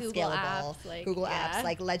 this is not Google scalable. Apps, Google Apps,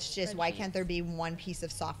 like let's just, why can't there be one piece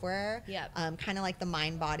of software? Kind of like the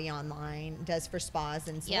MindBody Online does for spas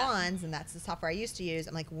and salons, and that's the software I used to use.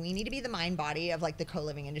 I'm like, we need to be the MindBody of like the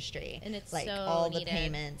co-living industry. And it's like so all needed. The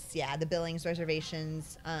payments, the billings,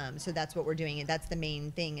 reservations. So that's what we're doing. That's the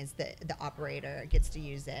main thing, is the operator gets to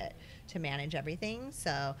use it to manage everything.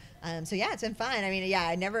 So yeah, it's been fun. I mean,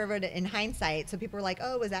 I never wrote it in hindsight. So people were like,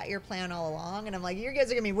 oh, was that your plan all along? And I'm like, you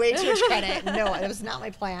guys are giving me way too much credit. No, it was not my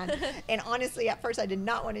plan. And honestly, at first I did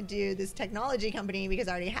not want to do this technology company because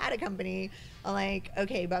I already had a company. I'm like,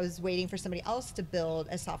 okay, but I was waiting for somebody else to build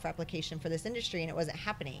a software application for this industry, and it wasn't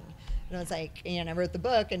happening. And I was like, I wrote the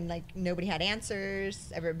book, and like nobody had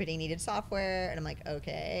answers. Everybody needed software. And I'm like,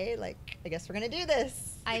 okay, like I guess we're going to do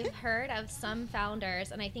this. I've heard of some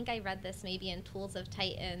founders, and I think I read this maybe in Tools of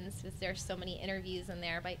Titans, because there's so many interviews in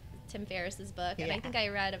there by Tim Ferriss's book. And I think I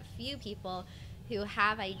read a few people who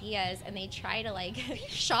have ideas, and they try to like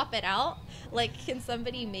shop it out. Like, can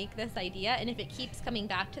somebody make this idea? And if it keeps coming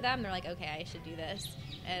back to them, they're like, okay, I should do this.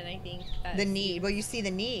 And I think that's the need. Well, you see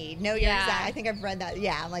the need. No, you're exact. I think I've read that.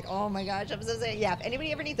 Yeah, I'm like, oh my gosh, I'm so saying. Yeah, if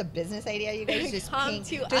anybody ever needs a business idea, you guys just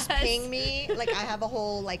ping me. Like, I have a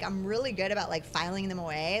whole, like, I'm really good about like filing them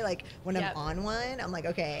away. Like when I'm on one, I'm like,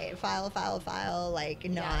 okay, file. Like,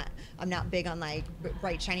 I'm not big on like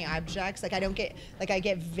bright shiny objects. Like I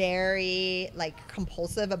get very like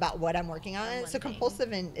compulsive about what I'm working on. So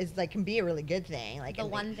compulsive is like can be a really good thing. Like the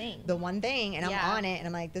one thing, and I'm on it, and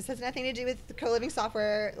I'm like, this has nothing to do with the co-living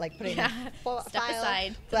software. Like put it in a file.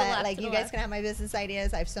 Aside. But like you guys can have my business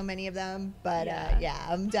ideas. I have so many of them. But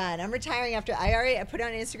I'm done. I'm retiring after I put it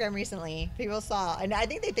on Instagram recently. People saw, and I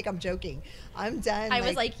think they think I'm joking. I'm done. I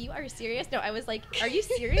was like, you are serious? No, I was like, are you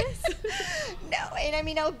serious? No, and I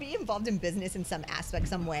mean, I'll be involved in business in some aspect,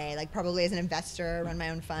 some way. Like probably as an investor, run my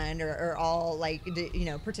own fund, or all like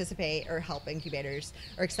participate or help incubators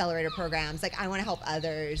or accelerator programs. Like I want to help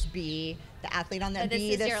others be the athlete on that.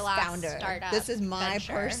 Be the founder. This is my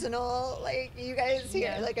personal, like you guys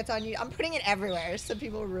here, like it's on you. I'm putting it everywhere, so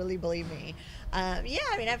people really believe me. I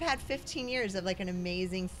mean, I've had 15 years of like an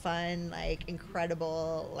amazing, fun, like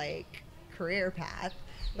incredible, like career path.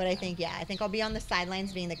 But I think I'll be on the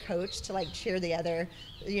sidelines being the coach to like cheer the other,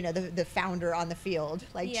 the founder on the field,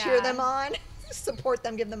 like cheer them on. Support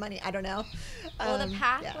them, give them money. I don't know. Well, the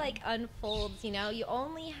path like unfolds, you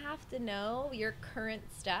only have to know your current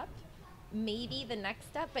step, maybe the next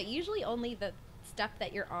step, but usually only the step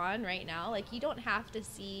that you're on right now. Like you don't have to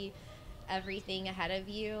see everything ahead of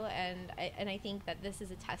you, and I think that this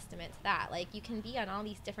is a testament to that. Like you can be on all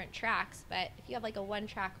these different tracks, but if you have like a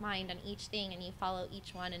one-track mind on each thing and you follow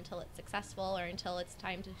each one until it's successful or until it's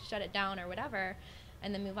time to shut it down or whatever,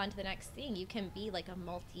 and then move on to the next thing, you can be like a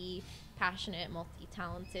multi-passionate,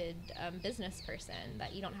 multi-talented business person,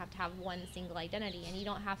 that you don't have to have one single identity, and you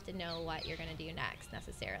don't have to know what you're going to do next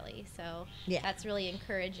necessarily. So that's really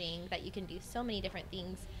encouraging that you can do so many different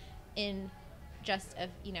things in just a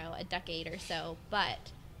decade or so,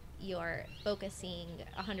 but you're focusing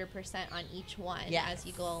 100% on each one as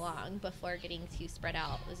you go along before getting too spread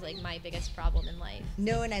out was like my biggest problem in life.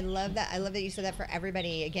 No, and I love that. I love that you said that for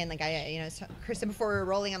everybody. Again, like Kristen, before we were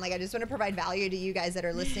rolling, I'm like, I just want to provide value to you guys that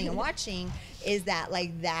are listening and watching. Is that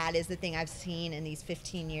like that is the thing I've seen in these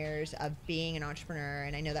 15 years of being an entrepreneur,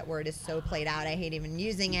 and I know that word is so played out. I hate even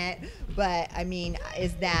using it, but I mean,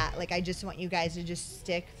 is that like I just want you guys to just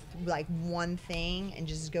stick like one thing and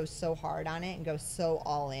just go so hard on it and go so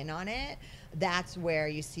all in on it. That's where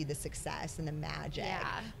you see the success and the magic.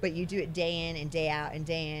 Yeah. But you do it day in and day out and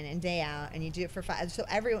day in and day out, and you do it for 5. So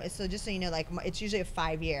just so you know, like it's usually a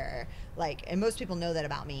 5-year. Like, and most people know that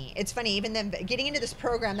about me. It's funny, even them getting into this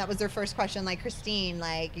program, that was their first question. Like, Christine,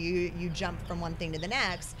 like you jump from one thing to the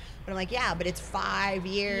next. But I'm like, yeah, but it's 5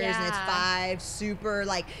 years and it's 5 super,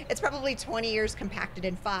 like it's probably 20 years compacted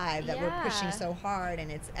in 5 that we're pushing so hard,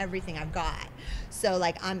 and it's everything I've got. So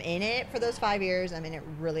like I'm in it for those 5 years. I'm in it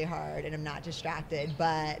really hard, and I'm not distracted,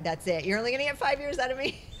 but that's it. You're only gonna get 5 years out of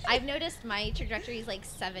me. I've noticed my trajectory is like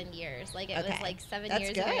 7 years. Like it was like 7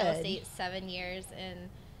 years in real estate, 7 years in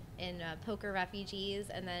poker refugees,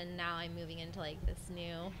 and then now I'm moving into like this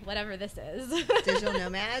new whatever this is, digital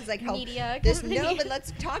nomads, like media no, but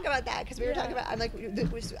let's talk about that, because we were talking about, I'm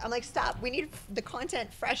like stop, we need the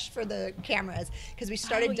content fresh for the cameras, because we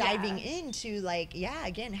started diving into like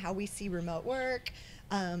again how we see remote work,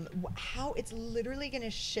 how it's literally going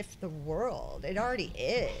to shift the world. It already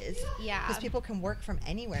is, because people can work from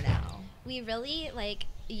anywhere now. We really like,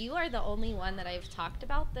 you are the only one that I've talked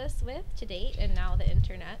about this with to date, and now the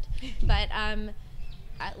internet. But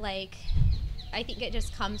like, I think it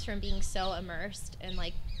just comes from being so immersed in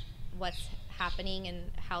like what's happening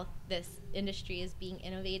and how this industry is being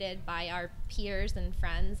innovated by our peers and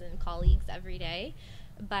friends and colleagues every day.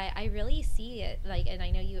 But I really see it like, and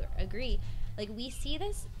I know you agree, like we see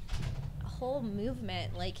this whole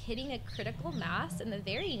movement like hitting a critical mass in the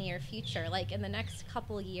very near future, like in the next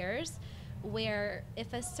couple years, where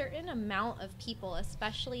if a certain amount of people,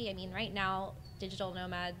 especially, I mean, right now, digital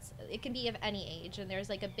nomads, it can be of any age, and there's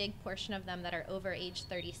like a big portion of them that are over age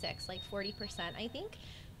 36, like 40%, I think.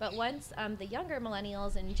 But once the younger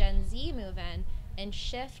millennials and Gen Z move in and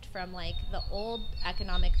shift from like the old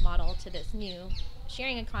economic model to this new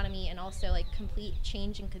sharing economy, and also like complete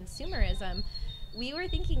change in consumerism, we were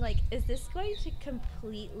thinking like, is this going to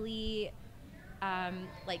completely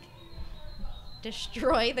like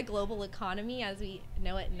destroy the global economy as we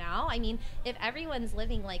know it now? I mean, if everyone's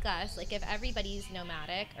living like us, like if everybody's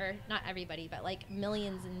nomadic, or not everybody, but like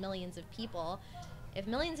millions and millions of people, if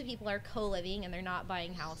millions of people are co-living and they're not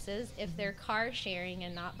buying houses, if they're car sharing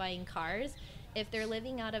and not buying cars, if they're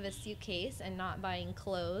living out of a suitcase and not buying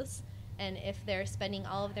clothes, and if they're spending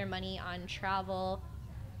all of their money on travel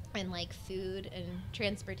and like food and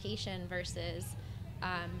transportation versus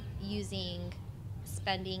using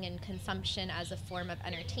spending and consumption as a form of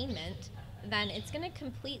entertainment, then it's going to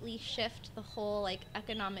completely shift the whole like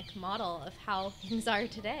economic model of how things are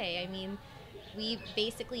today. I mean, we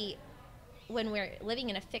basically, when we're living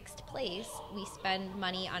in a fixed place, we spend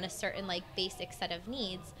money on a certain like basic set of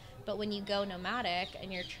needs. But when you go nomadic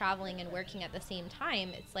and you're traveling and working at the same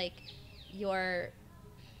time, it's like your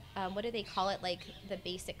what do they call it, like the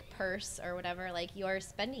basic purse or whatever, like your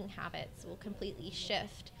spending habits will completely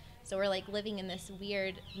shift. So we're like living in this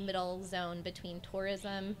weird middle zone between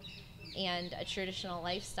tourism and a traditional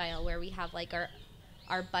lifestyle, where we have like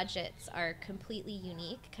our budgets are completely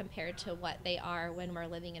unique compared to what they are when we're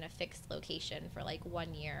living in a fixed location for like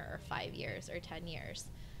 1 year or 5 years or 10 years.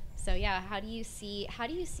 So yeah, how do you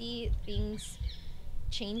see things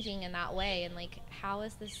changing in that way, and like how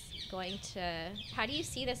do you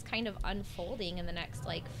see this kind of unfolding in the next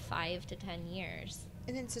like 5 to 10 years?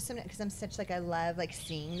 And then so because I'm such like, I love like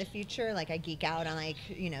seeing the future, like I geek out on like,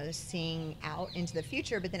 seeing out into the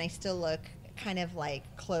future, but then I still look kind of like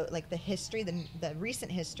like the history, the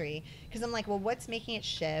recent history, because I'm like, well, what's making it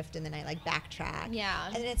shift? And then I like backtrack.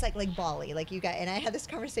 And then it's like Bali, like you got, and I had this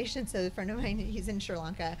conversation. So a friend of mine, he's in Sri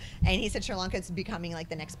Lanka, and he said Sri Lanka is becoming like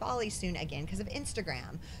the next Bali soon again because of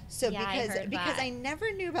Instagram. So because I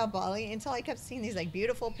never knew about Bali until I kept seeing these like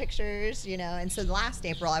beautiful pictures, and so last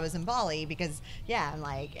April I was in Bali because I'm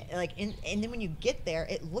like and then when you get there,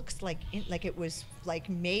 it looks like it was like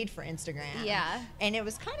made for Instagram. And it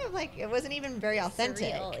was kind of like, it wasn't even fun, very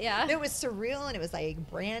authentic. Surreal, yeah. No, it was surreal, and it was like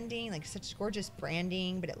branding, like such gorgeous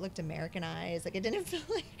branding, but it looked Americanized. Like it didn't feel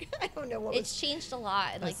like, I don't know what it's changed a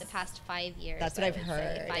lot in like the past 5 years. That's what I've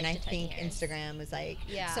heard, and I think years. Instagram was like,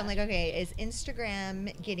 yeah. So I'm like, okay, is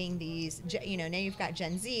Instagram getting these, you know, now you've got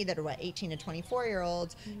Gen Z that are what, 18 to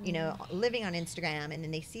 24-year-olds, you know, living on Instagram, and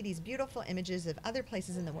then they see these beautiful images of other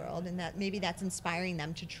places in the world, and that maybe that's inspiring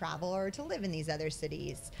them to travel or to live in these other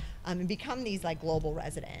cities, and become these like global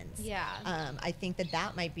residents. Yeah. I think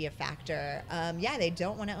that might be a factor. Yeah, they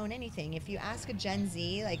don't want to own anything. If you ask a Gen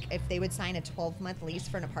Z, like if they would sign a 12-month lease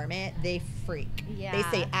for an apartment, they freak. Yeah. They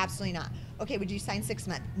say absolutely not. Okay, would you sign 6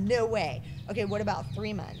 months? No way. Okay, what about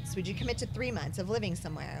 3 months? Would you commit to 3 months of living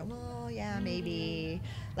somewhere? Well, yeah, maybe.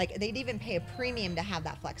 Like they'd even pay a premium to have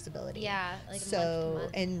that flexibility. Yeah, like so, month to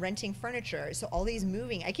month. And renting furniture. So all these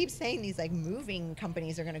moving, I keep saying these like moving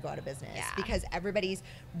companies are going to go out of business because everybody's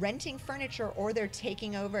renting furniture, or they're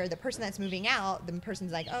taking over the person that's moving out. The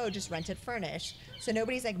person's like, oh, just rent it furnished. So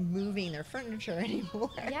nobody's like moving their furniture anymore.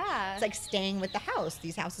 Yeah. It's like staying with the house.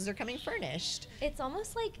 These houses are coming furnished. It's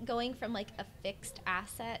almost like going from like a fixed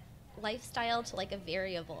asset lifestyle to like a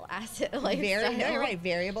variable asset lifestyle. No, you're right.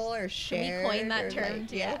 Variable or shared. Can we coin that term like,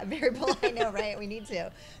 too? Yeah, variable. I know, right? We need to.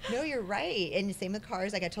 No, you're right. And same with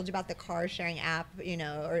cars. Like I told you about the car sharing app, you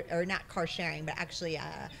know, or not car sharing, but actually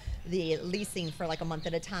the leasing for like a month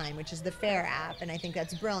at a time, which is the Fair app. And I think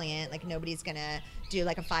that's brilliant. Like nobody's going to do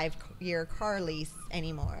like a 5-year car lease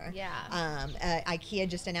anymore. Yeah. IKEA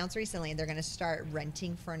just announced recently they're going to start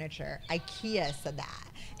renting furniture. IKEA said that.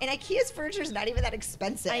 And IKEA's furniture is not even that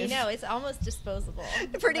expensive. I know, it's almost disposable.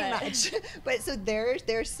 Pretty much. But so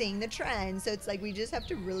they're seeing the trend. So it's like we just have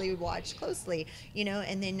to really watch closely, you know.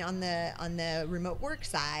 And then on the remote work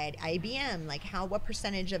side, IBM, like what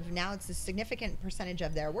percentage of, now it's a significant percentage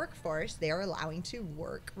of their workforce they are allowing to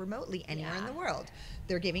work remotely anywhere in the world.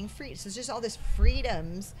 They're giving free. So it's just all this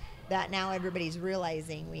freedoms that now everybody's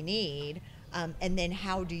realizing we need. And then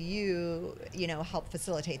how do you help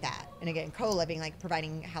facilitate that? And again, co-living, like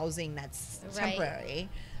providing housing that's temporary,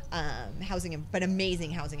 housing, but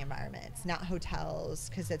amazing housing environments, not hotels,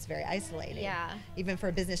 because it's very isolating. Yeah. Even for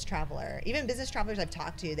a business traveler, even business travelers I've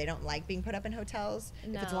talked to, they don't like being put up in hotels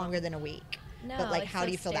if it's longer than a week. No, but like, it's how so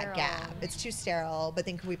do you fill sterile. that gap? It's too sterile. But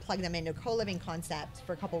then can we plug them into a co-living concept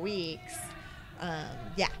for a couple weeks?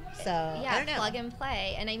 So I don't know. Plug and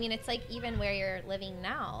play. And I mean, it's like even where you're living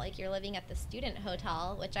now, like you're living at the student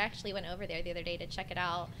hotel, which I actually went over there the other day to check it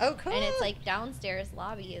out. Oh, cool. And it's like downstairs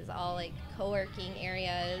lobby is all like co-working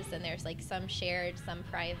areas, and there's like some shared, some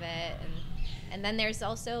private, and then there's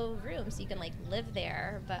also rooms you can like live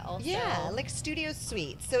there, but also like studio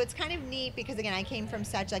suites. So it's kind of neat because again, I came from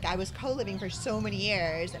such like I was co-living for so many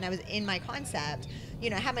years, and I was in my concept. You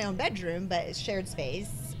know, I have my own bedroom, but it's shared space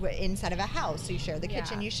inside of a house. So you share the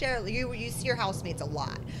kitchen, you see your housemates a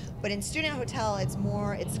lot. But in student hotel,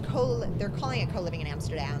 they're calling it co-living in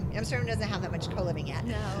Amsterdam. Amsterdam doesn't have that much co-living yet.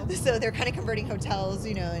 No. So they're kind of converting hotels,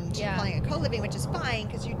 you know, and calling it co-living, which is fine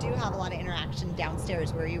because you do have a lot of interaction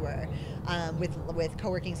downstairs where you were, with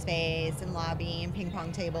co-working space and lobby and ping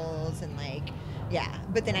pong tables and like,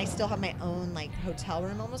 but then I still have my own like hotel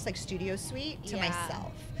room, almost like studio suite to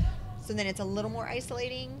myself. So then it's a little more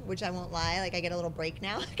isolating, which I won't lie. Like I get a little break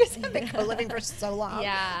now because I've been co-living for so long.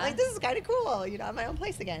 Yeah. Like this is kind of cool. You know, I have my own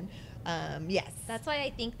place again. Yes. That's why I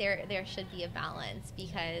think there should be a balance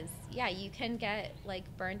because you can get like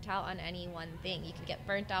burnt out on any one thing. You can get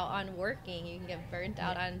burnt out on working. You can get burnt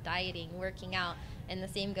out on dieting, working out, and the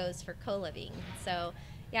same goes for co-living. So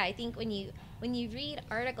I think when you read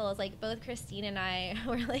articles, like both Christine and I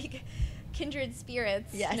were like kindred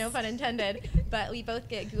spirits, no pun intended, but we both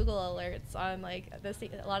get Google alerts on like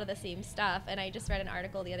a lot of the same stuff. And I just read an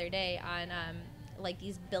article the other day on like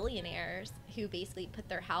these billionaires who basically put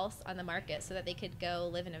their house on the market so that they could go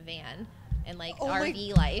live in a van and like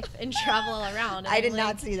RV life and travel around. And I did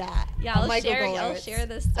not see that. Yeah, I'll share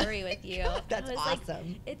this story with you. That's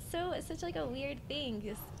awesome. Like, it's such like a weird thing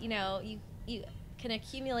because you can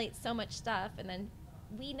accumulate so much stuff, and then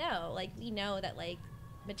we know that like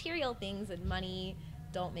material things and money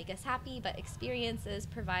don't make us happy, but experiences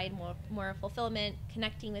provide more fulfillment.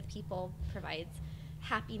 Connecting with people provides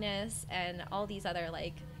happiness and all these other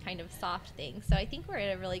like kind of soft things. So I think we're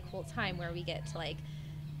at a really cool time where we get to like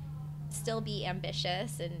still be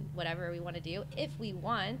ambitious in whatever we want to do if we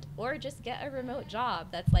want, or just get a remote job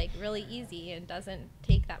that's like really easy and doesn't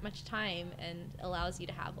take that much time and allows you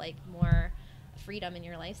to have like more freedom in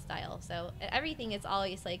your lifestyle. So everything is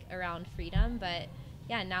always like around freedom, but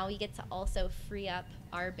now we get to also free up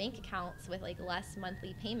our bank accounts with like less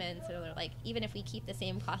monthly payments, or like even if we keep the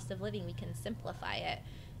same cost of living, we can simplify it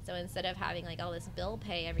So instead of having like all this bill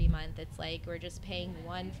pay every month, it's like we're just paying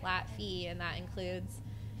one flat fee, and that includes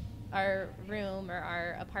our room or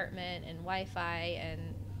our apartment and Wi-Fi and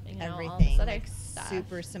all this other like stuff.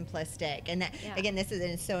 Super simplistic. And that, again,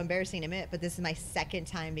 it's so embarrassing to admit, but this is my second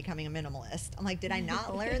time becoming a minimalist. I'm like, did I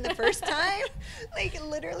not learn the first time? Like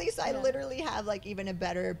literally, so I literally have like even a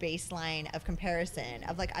better baseline of comparison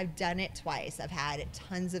of like, I've done it twice. I've had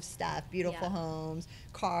tons of stuff, beautiful homes,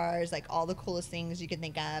 cars, like all the coolest things you could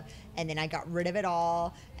think of. And then I got rid of it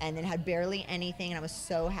all and then had barely anything. And I was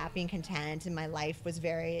so happy and content. And my life was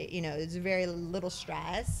very, it was very little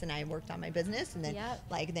stress. And I worked on my business. And then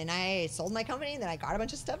then I sold my company, and then I got a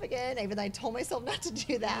bunch of stuff again, even though I told myself not to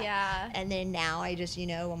do that. Yeah. And then now I just,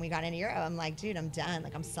 when we got into Europe, I'm like, dude, I'm done.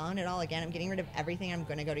 Like, I'm selling it all again. I'm getting rid of everything. I'm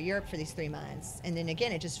going to go to Europe for these 3 months. And then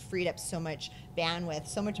again, it just freed up so much bandwidth,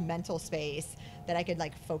 so much mental space that I could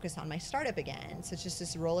like focus on my startup again. So it's just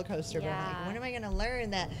this roller coaster. But I'm like, when am I going to learn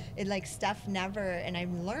that it like stuff never, and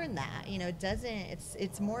I've learned that, it doesn't,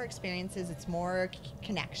 it's more experiences, it's more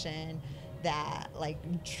connection. That like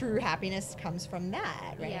true happiness comes from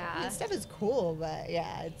that, right? Yeah. And stuff is cool, but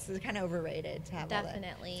it's kind of overrated to have all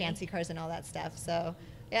the fancy cars and all that stuff. So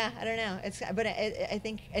yeah, I don't know. But I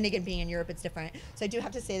think, and again, being in Europe, it's different. So I do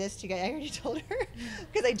have to say this to you guys. I already told her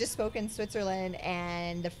because I just spoke in Switzerland,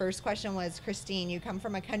 and the first question was, Christine, you come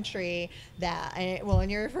from a country that, and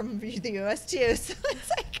you're from the U.S. too. So it's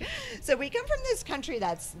like, so we come from this country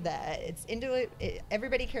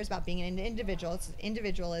everybody cares about being an individual. It's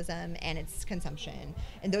individualism and it's consumption,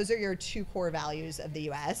 and those are your 2 core values of the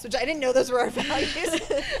U.S., which I didn't know those were our values.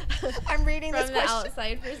 I'm reading from this the question.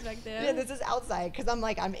 outside perspective. Yeah, this is outside because I'm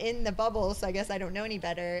like, I'm in the bubble, so I guess I don't know any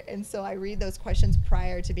better. And so I read those questions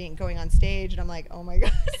prior to going on stage, and I'm like, oh my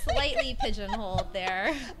God. Slightly pigeonholed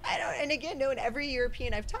there. I don't, and again, no, and every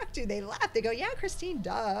European I've talked to, they laugh. They go, yeah, Christine,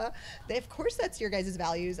 duh. Of course that's your guys'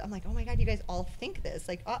 values. I'm like, oh my God, you guys all think this.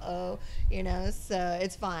 Like, so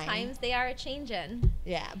it's fine. Times they are a-changin'.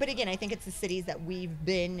 Yeah, but again, I think it's the cities that we've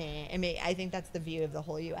been in. I mean, I think that's the view of the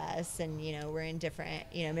whole U.S. And, we're in different,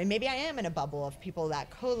 and maybe I am in a bubble of people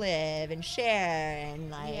that co-live and share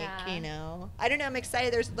and like, I don't know. I'm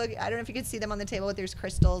excited. I don't know if you can see them on the table, but there's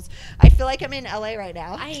crystals. I feel like I'm in LA right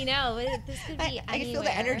now. I know. This could be I can feel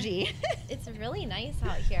the energy. It's really nice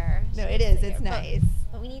out here. No, it is. It's nice.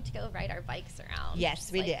 But we need to go ride our bikes around.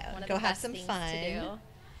 Yes, we do. Go have some fun.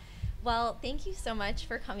 Well, thank you so much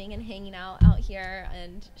for coming and hanging out here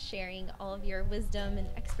and sharing all of your wisdom and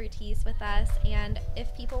expertise with us. And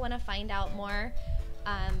if people want to find out more,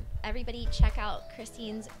 everybody check out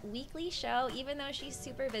Christine's weekly show. Even though she's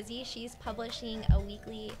super busy, she's publishing a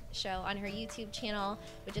weekly show on her YouTube channel,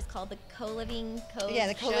 which is called the CoLiving Code. Yeah,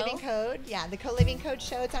 the CoLiving Code. Yeah, the CoLiving Code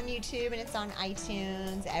show. It's on YouTube and it's on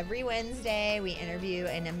iTunes. Every Wednesday, we interview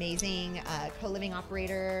an amazing co-living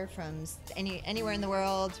operator from anywhere in the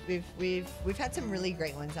world. We've had some really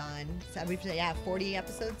great ones on. So we've 40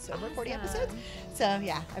 episodes, over 40 episodes. So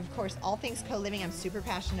yeah, of course, all things co-living I'm super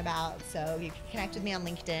passionate about. So you can connect with me on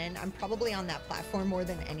LinkedIn. I'm probably on that platform more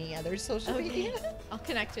than any other social media. I'll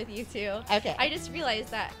connect with you too. Okay. I just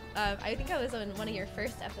realized that I think I was on one of your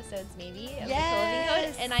first episodes maybe of the co-living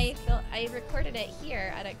code, and I recorded it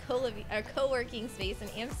here at a co-working space in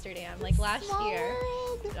Amsterdam like last year.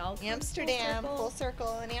 Amsterdam, full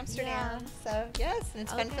circle in Amsterdam. Yeah. So yes, and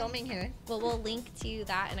it's fun filming here. Well, we'll link to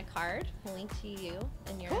that in a card. We'll link to you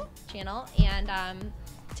and your channel, and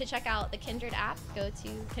to check out the Kindred app, go to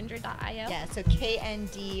kindred.io. Yeah, so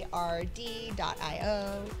KNDRD.io.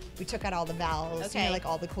 We took out all the vowels, like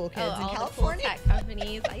all the cool kids in California. All the cool tech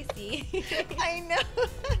companies, I see. I know.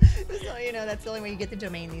 So, that's the only way you get the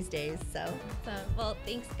domain these days. So, well,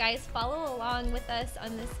 thanks, guys. Follow along with us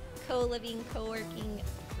on this co-living, co-working,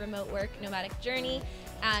 remote work, nomadic journey.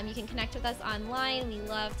 You can connect with us online. We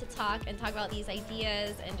love to talk about these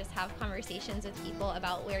ideas and just have conversations with people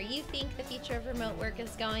about where you think the future of remote work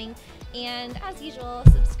is going. And as usual,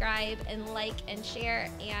 subscribe and like and share,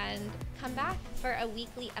 and come back for a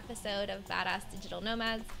weekly episode of Badass Digital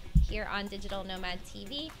Nomads here on Digital Nomad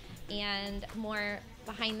TV, and more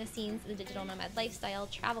behind the scenes of the digital nomad lifestyle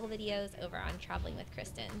travel videos over on Traveling with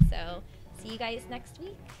Kristen. So see you guys next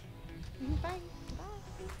week. Bye.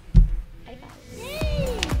 High five.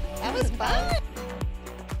 Yay! That was fun.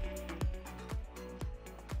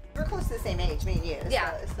 We're close to the same age, me and you.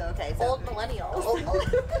 Yeah. So okay. So old millennials.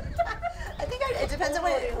 I think it depends on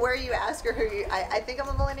where you ask or who you. I think I'm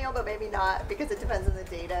a millennial, but maybe not, because it depends on the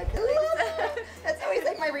data. That's always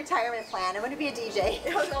like my retirement plan. I'm going to be a DJ.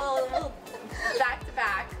 We'll back to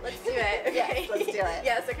back. Let's do it. Okay. Yes, let's do it.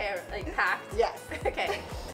 Yes. Okay. Like packed. Yes. Okay.